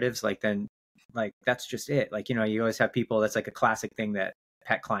imperatives, like then like that's just it. Like, you always have people, that's like a classic thing that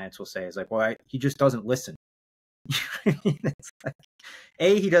pet clients will say is like, well, he just doesn't listen. It's like,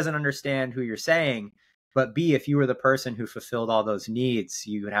 A, he doesn't understand who you're saying, but B, if you were the person who fulfilled all those needs,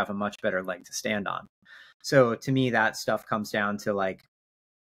 you would have a much better leg to stand on. So to me, that stuff comes down to like,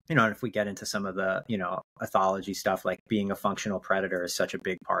 and if we get into some of the, ethology stuff, like being a functional predator is such a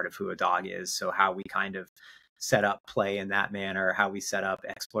big part of who a dog is. So how we kind of set up play in that manner, how we set up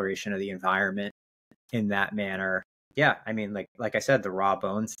exploration of the environment in that manner. Yeah. I mean, like I said, the raw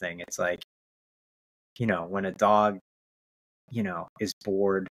bones thing, it's like, when a dog, is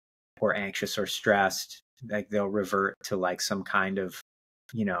bored or anxious or stressed, like they'll revert to like some kind of,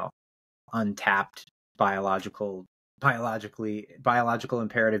 untapped biological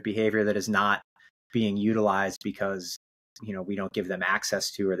imperative behavior that is not being utilized because we don't give them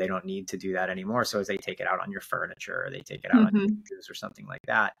access to, or they don't need to do that anymore. So as they take it out on your furniture, or they take it out on your shoes or something like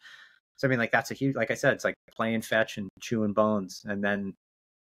that. So I mean, like that's a huge, like I said, it's like playing fetch and chewing bones and then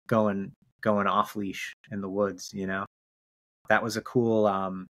going off leash in the woods. That was a cool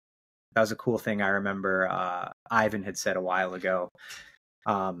thing I remember Ivan had said a while ago,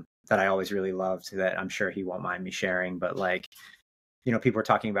 that I always really loved, that I'm sure he won't mind me sharing, but like, people are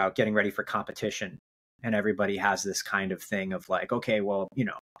talking about getting ready for competition, and everybody has this kind of thing of like, okay, well,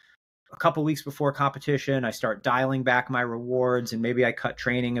 a couple weeks before competition, I start dialing back my rewards and maybe I cut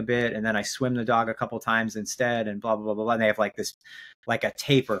training a bit and then I swim the dog a couple times instead and blah, blah, blah, blah, blah. And they have like this, like a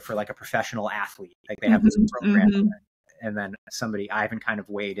taper for like a professional athlete. Like they have this program. And then Ivan kind of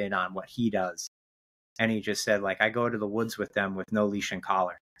weighed in on what he does. And he just said, like, I go to the woods with them with no leash and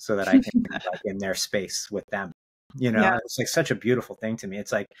collar so that I can be like in their space with them. It's like such a beautiful thing to me.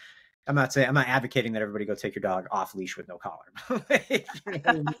 It's like, I'm not advocating that everybody go take your dog off leash with no collar.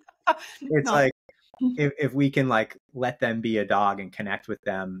 It's like, if we can like let them be a dog and connect with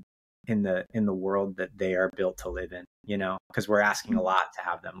them in the world that they are built to live in, because we're asking a lot to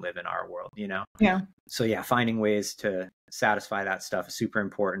have them live in our world, So yeah, finding ways to satisfy that stuff is super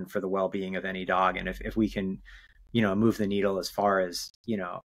important for the well-being of any dog. And if we can, move the needle as far as,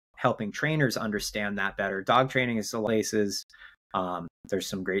 helping trainers understand that better. Dog training is the places. There's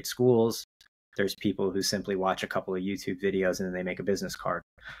some great schools. There's people who simply watch a couple of YouTube videos and then they make a business card.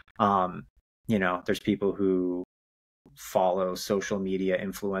 There's people who follow social media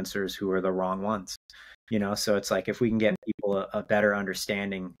influencers who are the wrong ones. So it's like, if we can get people a better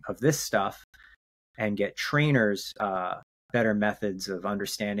understanding of this stuff and get trainers better methods of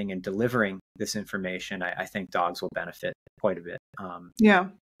understanding and delivering this information, I think dogs will benefit quite a bit.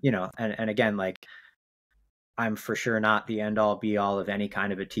 And again, like, I'm for sure not the end all be all of any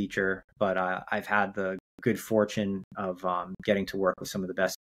kind of a teacher, but I've had the good fortune of getting to work with some of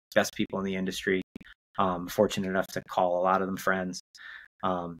the best people in the industry. Fortunate enough to call a lot of them friends.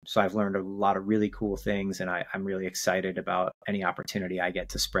 So I've learned a lot of really cool things, and I'm really excited about any opportunity I get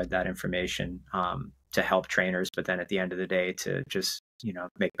to spread that information, to help trainers, but then at the end of the day to just,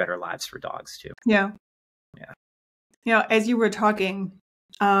 make better lives for dogs too. Yeah. Yeah. As you were talking,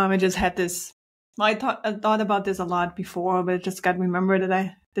 I just had this. Well, I thought about this a lot before, but it just got remembered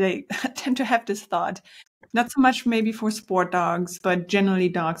that I tend to have this thought. Not so much maybe for sport dogs, but generally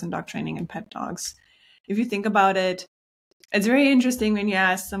dogs and dog training and pet dogs. If you think about it, it's very interesting when you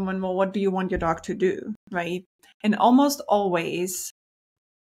ask someone, well, what do you want your dog to do? Right? And almost always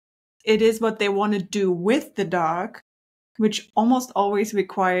it is what they want to do with the dog, which almost always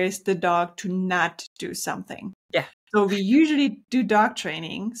requires the dog to not do something. Yeah. So we usually do dog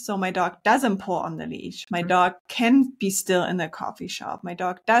training. So my dog doesn't pull on the leash. My dog can be still in the coffee shop. My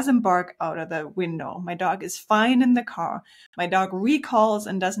dog doesn't bark out of the window. My dog is fine in the car. My dog recalls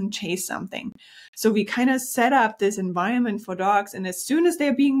and doesn't chase something. So we kind of set up this environment for dogs. And as soon as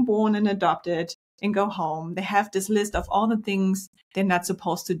they're being born and adopted and go home, they have this list of all the things they're not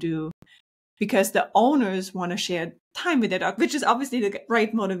supposed to do, because the owners want to share time with their dog, which is obviously the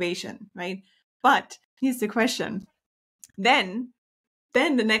right motivation, right? But here's the question. Then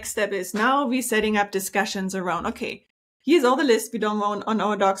the next step is, now we're setting up discussions around, okay, here's all the lists we don't want on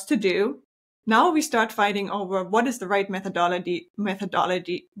our dogs to do. Now we start fighting over what is the right methodology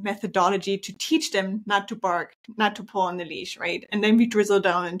to teach them not to bark, not to pull on the leash, right? And then we drizzle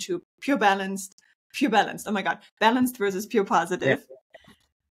down into pure balanced. Oh my God, balanced versus pure positive. Yeah.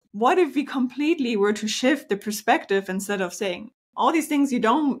 What if we completely were to shift the perspective, instead of saying all these things you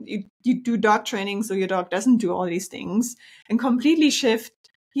do dog training so your dog doesn't do all these things, and completely shift,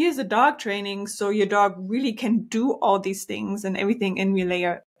 here's a dog training so your dog really can do all these things, and everything in we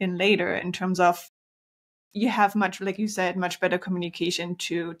layer in later in terms of you have much, like you said, much better communication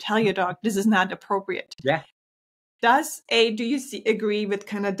to tell your dog this is not appropriate. Yeah. Do you agree with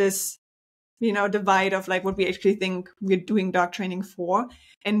kind of this, divide of like what we actually think we're doing dog training for?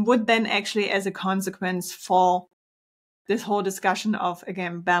 And would then actually, as a consequence, fall this whole discussion of,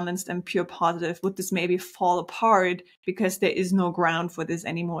 again, balanced and pure positive, would this maybe fall apart because there is no ground for this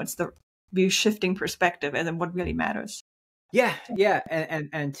anymore? It's we're shifting perspective and then what really matters. Yeah. Yeah.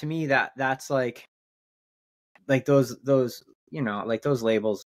 And to me that's like those, like those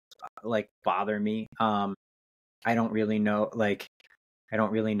labels like bother me. I don't really know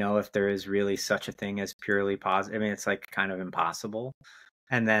if there is really such a thing as purely positive. I mean, it's like kind of impossible.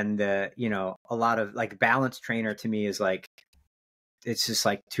 And then a lot of like balanced trainer to me is like, it's just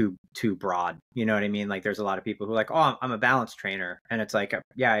like too broad. You know what I mean? Like there's a lot of people who are like, oh, I'm a balanced trainer. And it's like,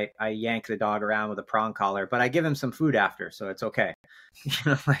 yeah, I yank the dog around with a prong collar, but I give him some food after. So it's okay.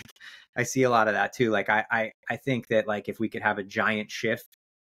 Like I see a lot of that too. Like I think that like if we could have a giant shift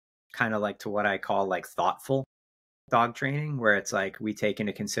kind of like to what I call like thoughtful dog training, where it's like we take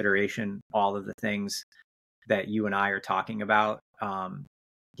into consideration all of the things that you and I are talking about,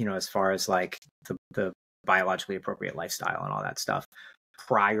 as far as like the biologically appropriate lifestyle and all that stuff,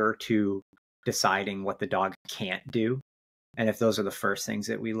 prior to deciding what the dog can't do. And if those are the first things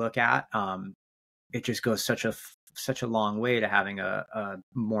that we look at, it just goes such a long way to having a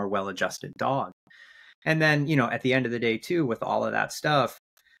more well-adjusted dog. And then, at the end of the day too, with all of that stuff,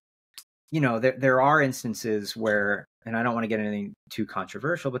 there are instances where, and I don't want to get anything too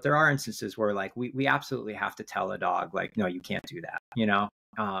controversial, but there are instances where like we absolutely have to tell a dog like, no, you can't do that,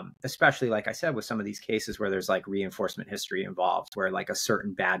 especially like I said, with some of these cases where there's like reinforcement history involved, where like a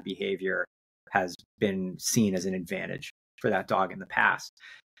certain bad behavior has been seen as an advantage for that dog in the past.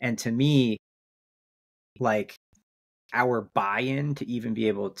 And to me, like our buy-in to even be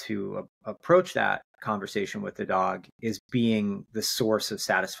able to approach that conversation with the dog is being the source of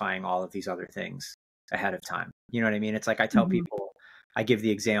satisfying all of these other things ahead of time. You know what I mean? It's like I tell people, I give the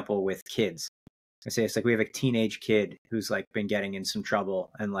example with kids. I say it's like we have a teenage kid who's like been getting in some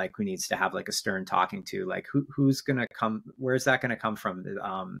trouble and like who needs to have like a stern talking to, like who's gonna come, where's that gonna come from?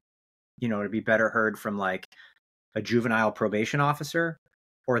 To be better heard from like a juvenile probation officer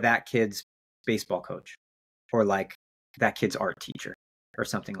or that kid's baseball coach or like that kid's art teacher or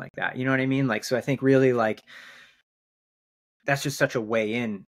something like that. You know what I mean? Like, so I think really like that's just such a way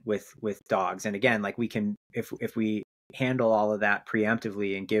in with dogs. And again, like we can, if we handle all of that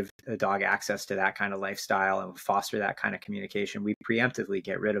preemptively and give a dog access to that kind of lifestyle and foster that kind of communication, we preemptively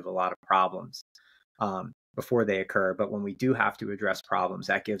get rid of a lot of problems before they occur. But when we do have to address problems,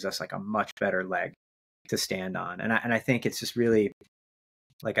 that gives us like a much better leg to stand on. And I think it's just really,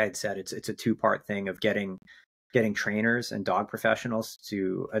 like I had said, it's a two-part thing of getting trainers and dog professionals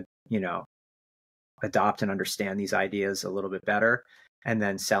to, adopt and understand these ideas a little bit better. and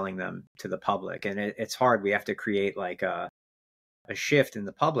then selling them to the public. And it's hard. We have to create like a shift in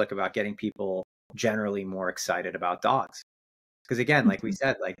the public about getting people generally more excited about dogs. Because again, like we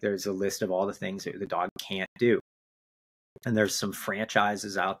said, like there's a list of all the things that the dog can't do. And there's some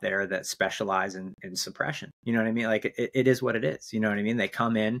franchises out there that specialize in suppression. You know what I mean? Like it is what it is. You know what I mean? They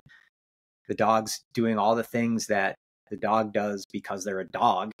come in, the dog's doing all the things that the dog does because they're a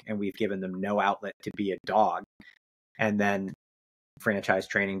dog, and we've given them no outlet to be a dog. And then franchise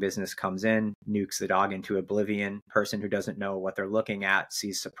training business comes in, nukes the dog into oblivion. Person who doesn't know what they're looking at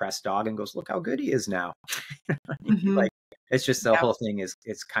sees suppressed dog and goes, look how good he is now. Like it's just the whole thing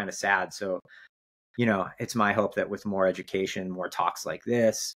it's kind of sad. So, you know, it's my hope that with more education, more talks like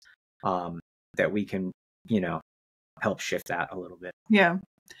this, that we can, you know, help shift that a little bit. Yeah.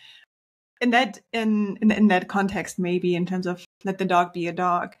 In that context, maybe in terms of let the dog be a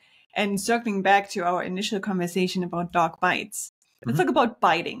dog, and circling back to our initial conversation about dog bites, let's talk about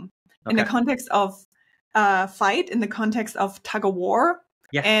biting in the context of fight, in the context of tug of war,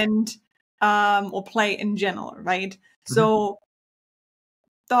 and or play in general, right? So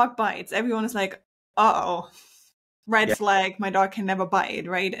dog bites, everyone is like, uh-oh, red flag, my dog can never bite,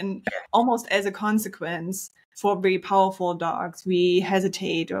 right? And almost as a consequence, for very powerful dogs, we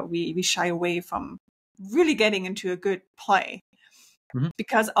hesitate or we shy away from really getting into a good play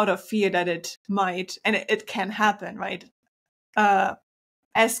because out of fear that it might, and it can happen, right?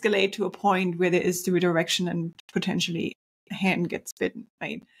 Escalate to a point where there is the redirection and potentially a hand gets bitten,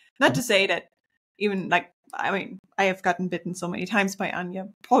 right? Not to say that even like, I mean, I have gotten bitten so many times by Anya,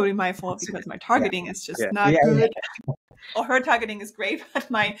 probably my fault because my targeting is just not good. Or her targeting is great, but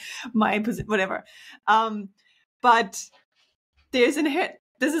my whatever. But there's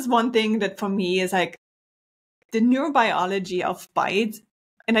this is one thing that for me is like the neurobiology of bites,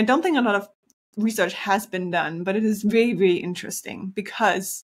 and I don't think a lot of research has been done, but it is very, very interesting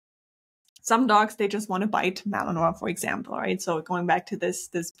because some dogs, they just want to bite Malinois, for example, right? So going back to this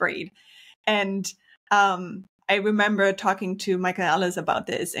breed, and I remember talking to Michael Ellis about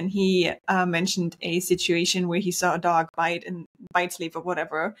this, and he mentioned a situation where he saw a dog bite in bite sleep or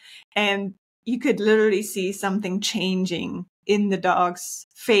whatever, and you could literally see something changing in the dog's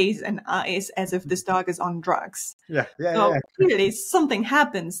face and eyes as if this dog is on drugs. So clearly something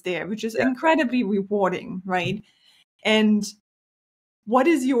happens there, which is incredibly rewarding, right? And what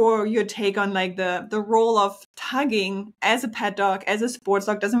is your take on like the role of tugging as a pet dog, as a sports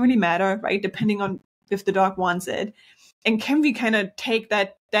dog, doesn't really matter, right? Depending on if the dog wants it. And can we kind of take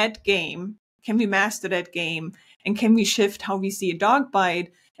that game, can we master that game, and can we shift how we see a dog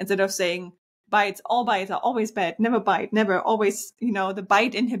bite instead of saying all bites are always bad, never bite, never, always, you know, the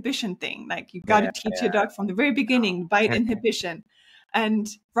bite inhibition thing. Like you got to teach your dog from the very beginning, bite inhibition. And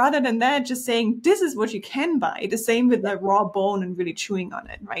rather than that, just saying, this is what you can bite, the same with the raw bone and really chewing on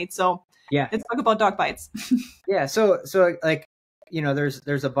it, right? So let's talk about dog bites. So like, you know,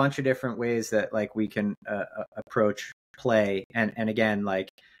 there's a bunch of different ways that like we can approach play. And again, like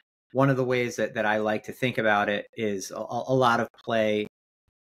one of the ways that I like to think about it is a lot of play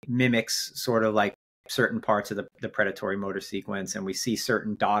mimics sort of like certain parts of the predatory motor sequence. And we see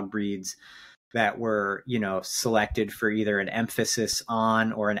certain dog breeds that were, you know, selected for either an emphasis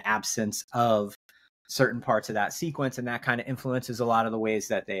on or an absence of certain parts of that sequence. And that kind of influences a lot of the ways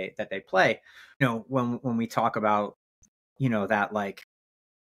that they play. You know, when we talk about, you know, that like,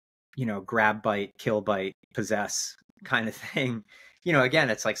 you know, grab, bite, kill, bite, possess kind of thing, you know,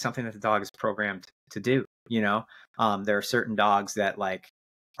 again, it's like something that the dog is programmed to do, you know. There are certain dogs that like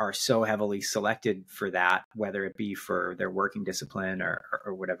are so heavily selected for that, whether it be for their working discipline or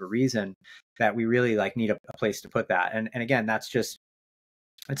whatever reason, that we really like need a place to put that. And again,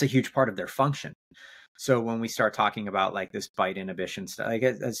 it's a huge part of their function. So when we start talking about like this bite inhibition stuff, like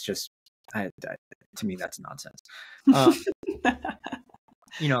it's just, to me, that's nonsense.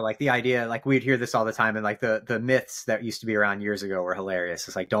 You know, like the idea, like we'd hear this all the time, and like the myths that used to be around years ago were hilarious.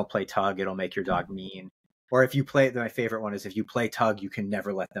 It's like, don't play tug, it'll make your dog mean. Or if you play, my favorite one is if you play tug, you can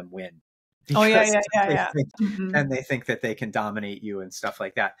never let them win. And they think that they can dominate you and stuff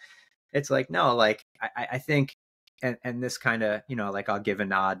like that. It's like, no, like I think, and this kind of, you know, like I'll give a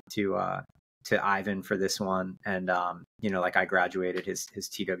nod to Ivan for this one. And, you know, like I graduated his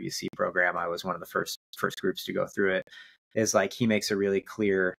TWC program. I was one of the first groups to go through it. Is like, he makes a really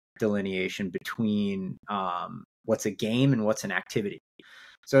clear delineation between what's a game and what's an activity.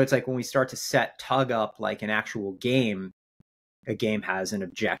 So it's like when we start to set tug up like an actual game, a game has an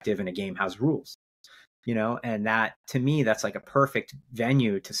objective and a game has rules, you know, and that to me, that's like a perfect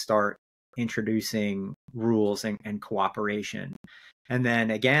venue to start introducing rules and cooperation. And then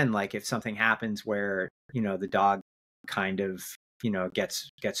again, like if something happens where, you know, the dog kind of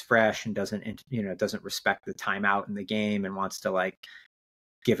gets fresh and doesn't respect the timeout in the game and wants to like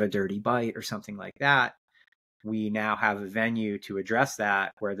give a dirty bite or something like that, we now have a venue to address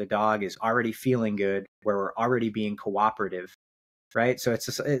that where the dog is already feeling good, where we're already being cooperative, right? So it's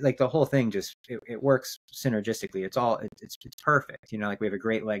just like the whole thing just it works synergistically. It's perfect. Like we have a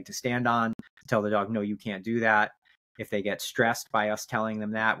great leg to stand on to tell the dog, no, you can't do that. If they get stressed by us telling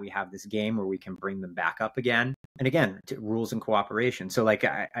them that, we have this game where we can bring them back up again. And again, rules and cooperation. So like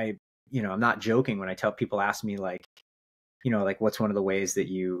I'm not joking when I tell people ask me like, like what's one of the ways that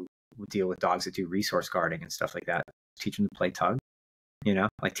you deal with dogs that do resource guarding and stuff like that? Teach them to play tug.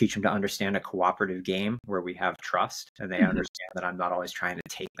 Like teach them to understand a cooperative game where we have trust and they understand that I'm not always trying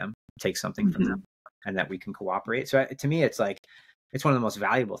to take something from them, and that we can cooperate. So to me, it's like, it's one of the most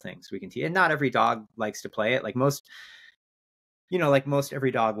valuable things we can teach. And not every dog likes to play it. Like most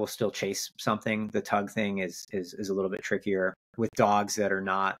every dog will still chase something. The tug thing is a little bit trickier with dogs that are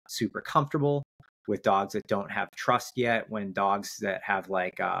not super comfortable, with dogs that don't have trust yet, when dogs that have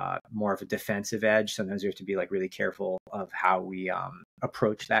like more of a defensive edge, sometimes we have to be like really careful of how we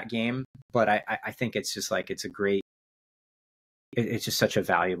approach that game. But I think it's just like, it's just such a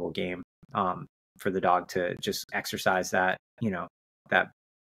valuable game for the dog to just exercise that, that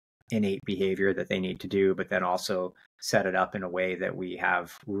innate behavior that they need to do, but then also set it up in a way that we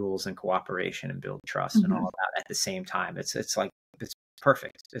have rules and cooperation and build trust and all of that at the same time. It's like, it's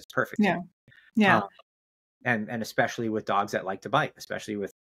perfect. It's perfect. Yeah. And especially with dogs that like to bite, especially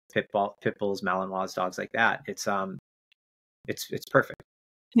with pit bulls, Malinois, dogs like that. It's perfect.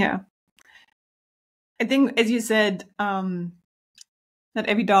 Yeah. I think, as you said, not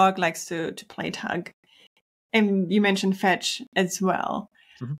every dog likes to play tug. And you mentioned fetch as well.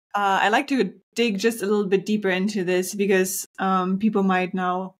 I like to dig just a little bit deeper into this because people might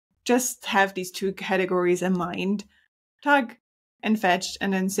now just have these two categories in mind, tug and fetch,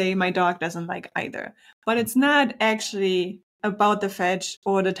 and then say my dog doesn't like either. But it's not actually about the fetch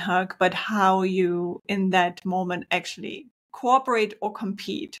or the tug, but how you in that moment actually cooperate or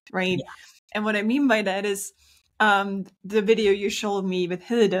compete, right? Yeah. And what I mean by that is the video you showed me with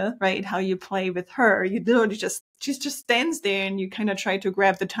Hilde, right? How you play with her. You literally she just stands there and you kind of try to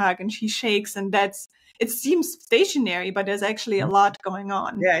grab the tug and she shakes, and it seems stationary, but there's actually a lot going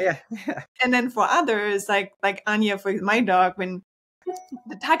on. Yeah. And then for others, like Anya, for my dog, when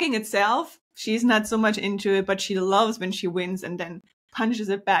the tugging itself, she's not so much into it, but she loves when she wins and then punches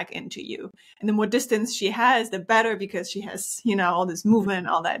it back into you. And the more distance she has, the better, because she has, all this movement and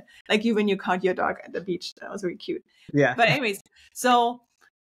all that. Like you when you caught your dog at the beach. That was really cute. Yeah. But anyways, so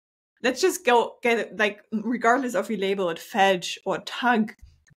let's just go get it, like, regardless of you label it fetch or tug,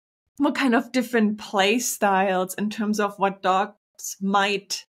 what kind of different play styles in terms of what dogs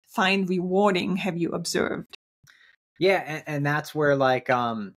might find rewarding have you observed? Yeah, and that's where like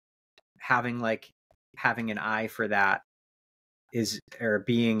having an eye for that or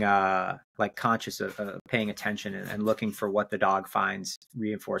being like conscious of paying attention and looking for what the dog finds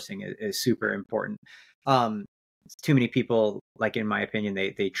reinforcing is super important. Too many people, like in my opinion,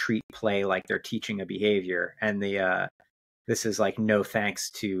 they treat play like they're teaching a behavior, and this is like no thanks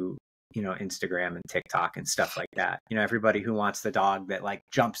to Instagram and TikTok and stuff like that. Everybody who wants the dog that like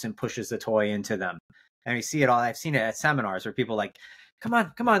jumps and pushes the toy into them. And we see it all. I've seen it at seminars where people like, come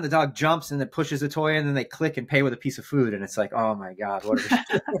on. The dog jumps and then pushes the toy and then they click and pay with a piece of food. And it's like, oh my God, what are we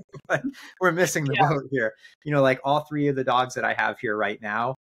doing? Like, we're missing the boat here. Like all three of the dogs that I have here right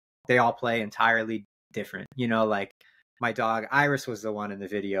now, they all play entirely different. Like my dog Iris was the one in the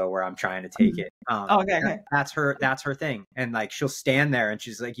video where I'm trying to take it. Okay. That's her thing. And like, she'll stand there and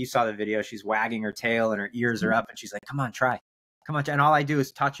she's like, you saw the video, she's wagging her tail and her ears are up and she's like, come on, try. And all I do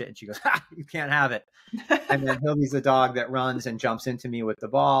is touch it. And she goes, ha, you can't have it. And then Hildy's the dog that runs and jumps into me with the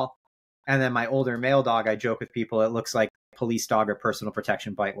ball. And then my older male dog, I joke with people, it looks like police dog or personal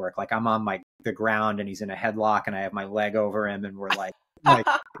protection bite work. Like I'm on the ground and he's in a headlock and I have my leg over him and we're like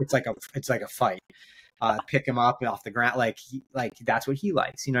it's like a fight. Pick him up off the ground. Like that's what he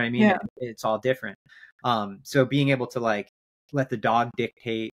likes. You know what I mean? Yeah. It's all different. So being able to like let the dog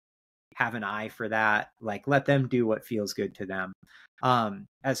dictate, have an eye for that, like let them do what feels good to them.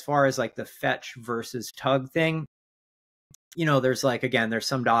 As far as like the fetch versus tug thing, there's like, again, there's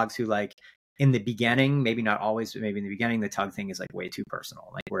some dogs who like in the beginning, maybe not always, but maybe in the beginning, the tug thing is like way too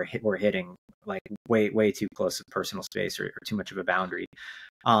personal. Like we're hitting like way too close to personal space or too much of a boundary.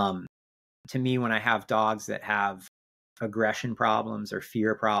 To me, when I have dogs that have aggression problems or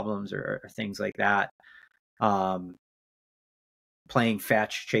fear problems or things like that, playing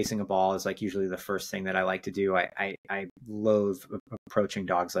fetch, chasing a ball is like usually the first thing that I like to do. I loathe approaching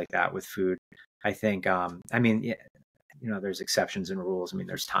dogs like that with food. I think, there's exceptions and rules. I mean,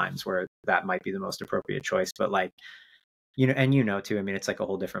 there's times where that might be the most appropriate choice, but like, and too, I mean, it's like a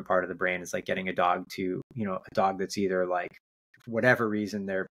whole different part of the brain. It's like getting a dog that's either like, for whatever reason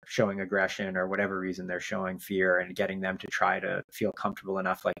they're showing aggression or whatever reason they're showing fear, and getting them to try to feel comfortable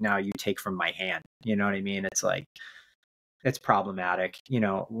enough. Like, now you take from my hand, you know what I mean? It's like, it's problematic,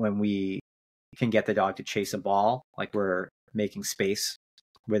 when we can get the dog to chase a ball, like we're making space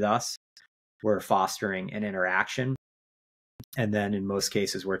with us, we're fostering an interaction. And then in most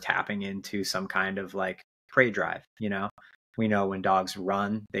cases, we're tapping into some kind of like prey drive. We know when dogs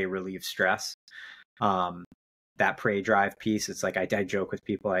run, they relieve stress. That prey drive piece, it's like, I joke with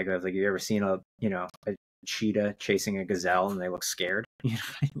people, I go like, you ever seen a cheetah chasing a gazelle and they look scared? You know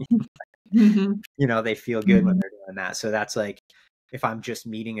what I mean? Mm-hmm. They feel good when they're doing that. So that's like, if I'm just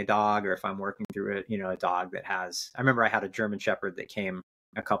meeting a dog, or if I'm working through it, a dog that has, I remember I had a German Shepherd that came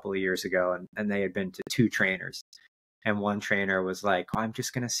a couple of years ago, and they had been to 2 trainers. And one trainer was like, I'm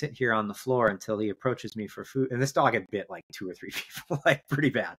just going to sit here on the floor until he approaches me for food. And this dog had bit like 2 or 3 people, like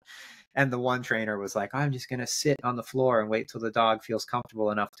pretty bad. And the one trainer was like, I'm just going to sit on the floor and wait till the dog feels comfortable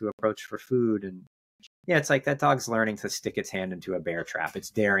enough to approach for food. And yeah, it's like that dog's learning to stick its hand into a bear trap.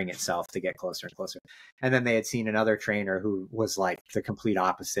 It's daring itself to get closer and closer. And then they had seen another trainer who was like the complete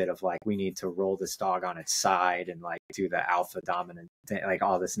opposite of like, we need to roll this dog on its side and like do the alpha dominant thing, like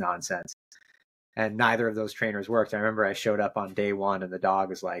all this nonsense. And neither of those trainers worked. I remember I showed up on day 1 and the dog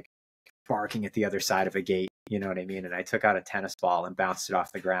was like barking at the other side of a gate. You know what I mean? And I took out a tennis ball and bounced it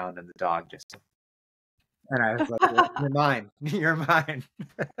off the ground, and the dog just, and I was like, you're mine. You're mine.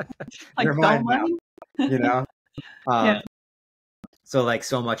 Like, you're mine now. Yeah. So like,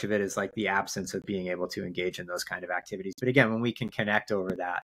 so much of it is like the absence of being able to engage in those kind of activities. But again, when we can connect over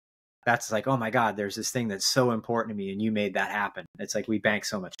that, that's like, oh my God, there's this thing that's so important to me and you made that happen. It's like, we bank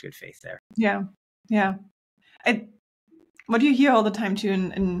so much good faith there. Yeah. Yeah. What you hear all the time too,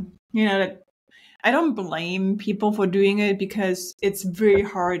 and that I don't blame people for doing it, because it's very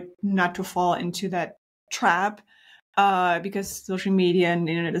hard not to fall into that trap, because social media and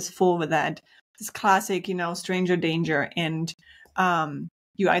the internet is full with that. This classic, stranger danger, and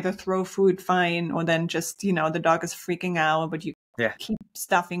you either throw food fine, or then just, the dog is freaking out, but you keep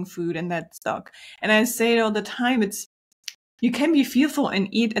stuffing food in that stock. And I say it all the time, you can be fearful and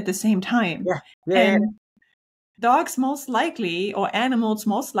eat at the same time. And dogs most likely, or animals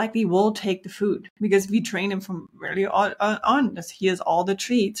most likely, will take the food, because we train them from really on. Here's all the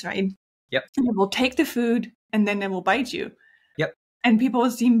treats, right? Yep. And they will take the food, and then they will bite you. Yep. And people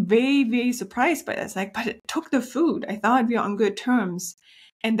seem very, very surprised by this. Like, but it took the food. I thought we were on good terms.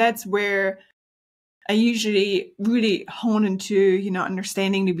 And that's where I usually really hone into,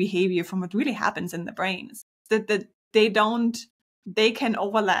 understanding the behavior from what really happens in the brains. That they can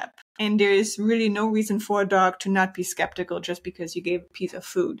overlap. And there is really no reason for a dog to not be skeptical just because you gave a piece of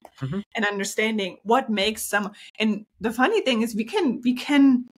food. Mm-hmm. And understanding what makes some. And the funny thing is, we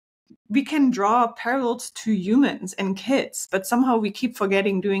can draw parallels to humans and kids, but somehow we keep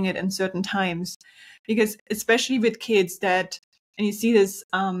forgetting doing it in certain times, because especially with kids and you see this,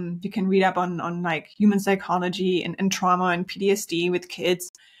 you can read up on like human psychology and trauma and PTSD with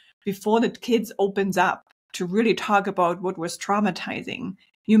kids. Before the kids opens up to really talk about what was traumatizing,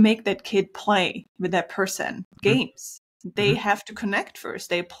 you make that kid play with that person games. They have to connect first.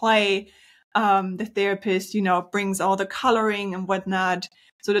 They play. The therapist, brings all the coloring and whatnot.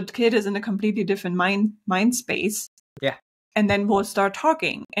 So the kid is in a completely different mind space. Yeah. And then we'll start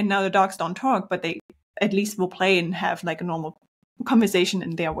talking. And now the dogs don't talk, but they at least will play and have like a normal conversation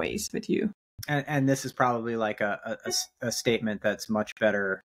in their ways with you. And this is probably like a statement that's much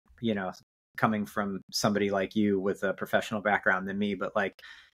better, coming from somebody like you with a professional background than me. But like,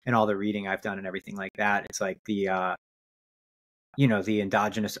 in all the reading I've done and everything like that, it's like the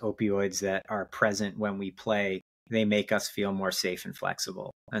endogenous opioids that are present when we play, they make us feel more safe and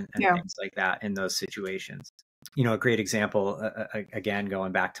flexible and things like that in those situations. A great example, again,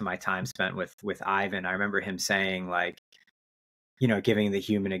 going back to my time spent with Ivan, I remember him saying like, giving the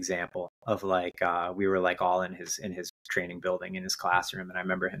human example of like, we were like all in his training building, in his classroom. And I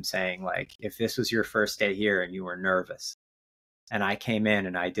remember him saying like, if this was your first day here and you were nervous, and I came in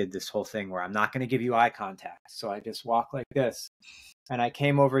and I did this whole thing where I'm not going to give you eye contact. So I just walk like this. And I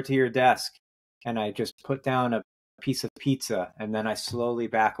came over to your desk and I just put down a piece of pizza and then I slowly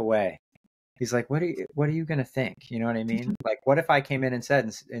back away. He's like, what are you going to think? You know what I mean? Like, what if I came in and said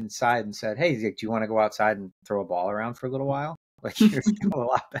inside and said, hey, do you want to go outside and throw a ball around for a little while? Like, you're feeling a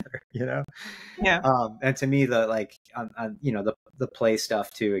lot better, Yeah. And to me, the play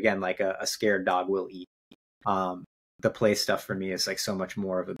stuff too, again, like a scared dog will eat. The play stuff for me is like so much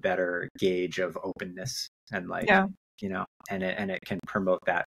more of a better gauge of openness and like and it can promote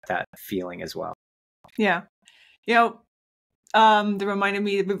that feeling as well. Yeah. That reminded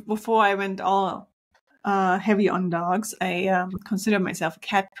me, before I went all heavy on dogs, I consider myself a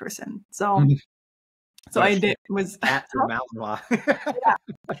cat person. So I did was cat through Malinois.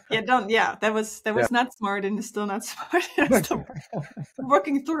 That was not smart, and it's still not smart. I'm still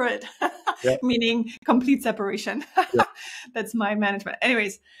working through it. Meaning complete separation. That's my management.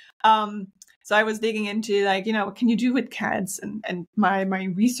 Anyways, so I was digging into what can you do with cats, and my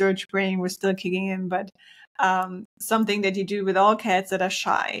research brain was still kicking in, but something that you do with all cats that are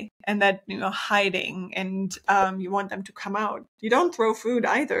shy and that hiding, and you want them to come out. You don't throw food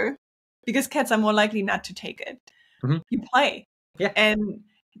either, because cats are more likely not to take it. You play. And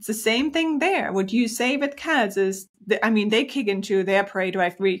it's the same thing there. What you say with cats is, they kick into their prey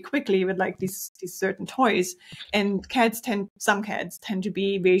drive really quickly with these certain toys. And some cats tend to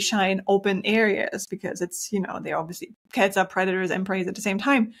be very shy in open areas, because it's, they're obviously, cats are predators and prey at the same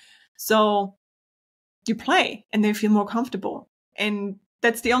time. So you play and they feel more comfortable. And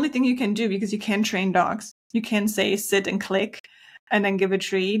that's the only thing you can do, because you can't train dogs. You can't say sit and click and then give a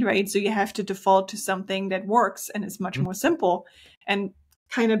treat, right? So you have to default to something that works and is much more simple. And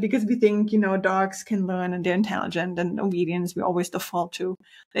kind of because we think, dogs can learn and they're intelligent, and obedience, we always default to.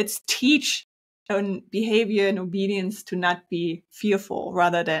 Let's teach behavior and obedience to not be fearful,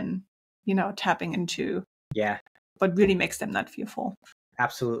 rather than, tapping into what really makes them not fearful.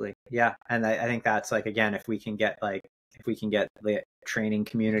 Absolutely. Yeah. And I think that's again, if we can get the training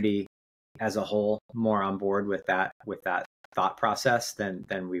community as a whole more on board with that thought process,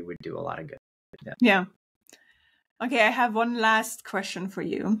 then we would do a lot of good. Yeah. Okay, I have one last question for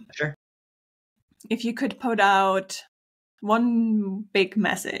you. Sure. If you could put out one big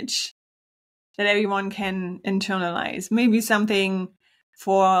message that everyone can internalize, maybe something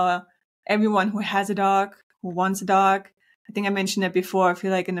for everyone who has a dog, who wants a dog. I think I mentioned it before. I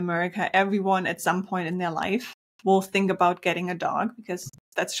feel like in America, everyone at some point in their life will think about getting a dog, because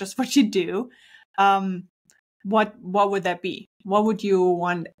that's just what you do. What would that be? What would you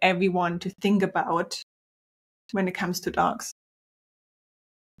want everyone to think about when it comes to dogs?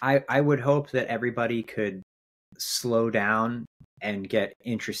 I would hope that everybody could slow down and get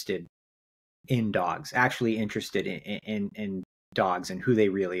interested in dogs, actually interested in dogs and who they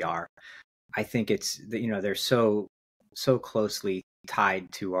really are. I think it's, they're so closely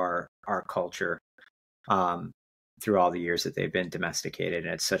tied to our culture through all the years that they've been domesticated.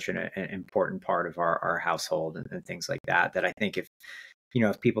 And it's such an important part of our household and things like that, that I think if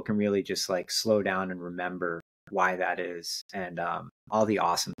people can really just slow down and remember why that is, and all the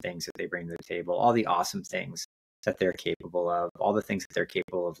awesome things that they bring to the table, all the awesome things that they're capable of, all the things that they're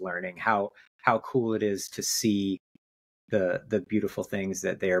capable of learning, how cool it is to see the beautiful things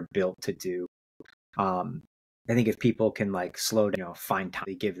that they are built to do. I think if people can slow down, find time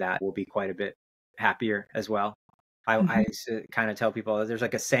to give that, we'll be quite a bit happier as well. I kind of tell people, there's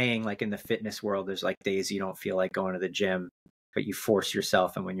a saying in the fitness world, there's days you don't feel like going to the gym, but you force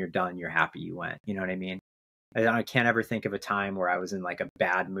yourself, and when you're done, you're happy you went. You know what I mean? I can't ever think of a time where I was in a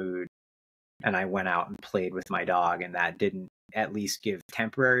bad mood and I went out and played with my dog, and that didn't at least give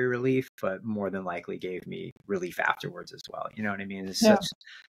temporary relief, but more than likely gave me relief afterwards as well. You know what I mean? It's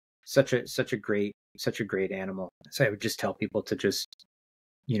such a great animal. So I would just tell people to just,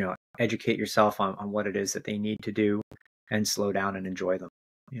 educate yourself on what it is that they need to do, and slow down and enjoy them,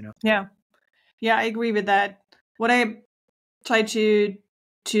 Yeah, I agree with that. What I try to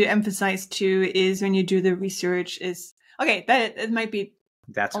emphasize too is, when you do the research, is okay, that it might be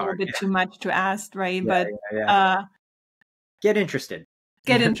that's a little bit too much to ask, right? But get interested.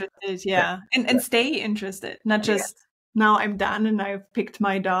 And stay interested, not just now I'm done and I've picked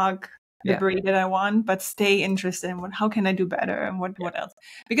my dog, the breed that I want, but stay interested in how can I do better, and what else?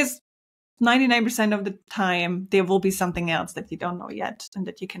 Because 99% of the time there will be something else that you don't know yet and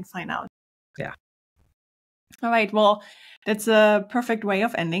that you can find out. Yeah. All right. Well, that's a perfect way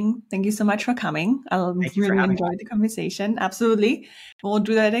of ending. Thank you so much for coming. I really enjoyed the conversation. Absolutely. We'll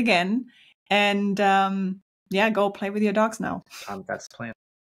do that again. And go play with your dogs now. That's the plan.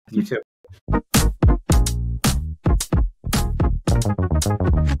 You too.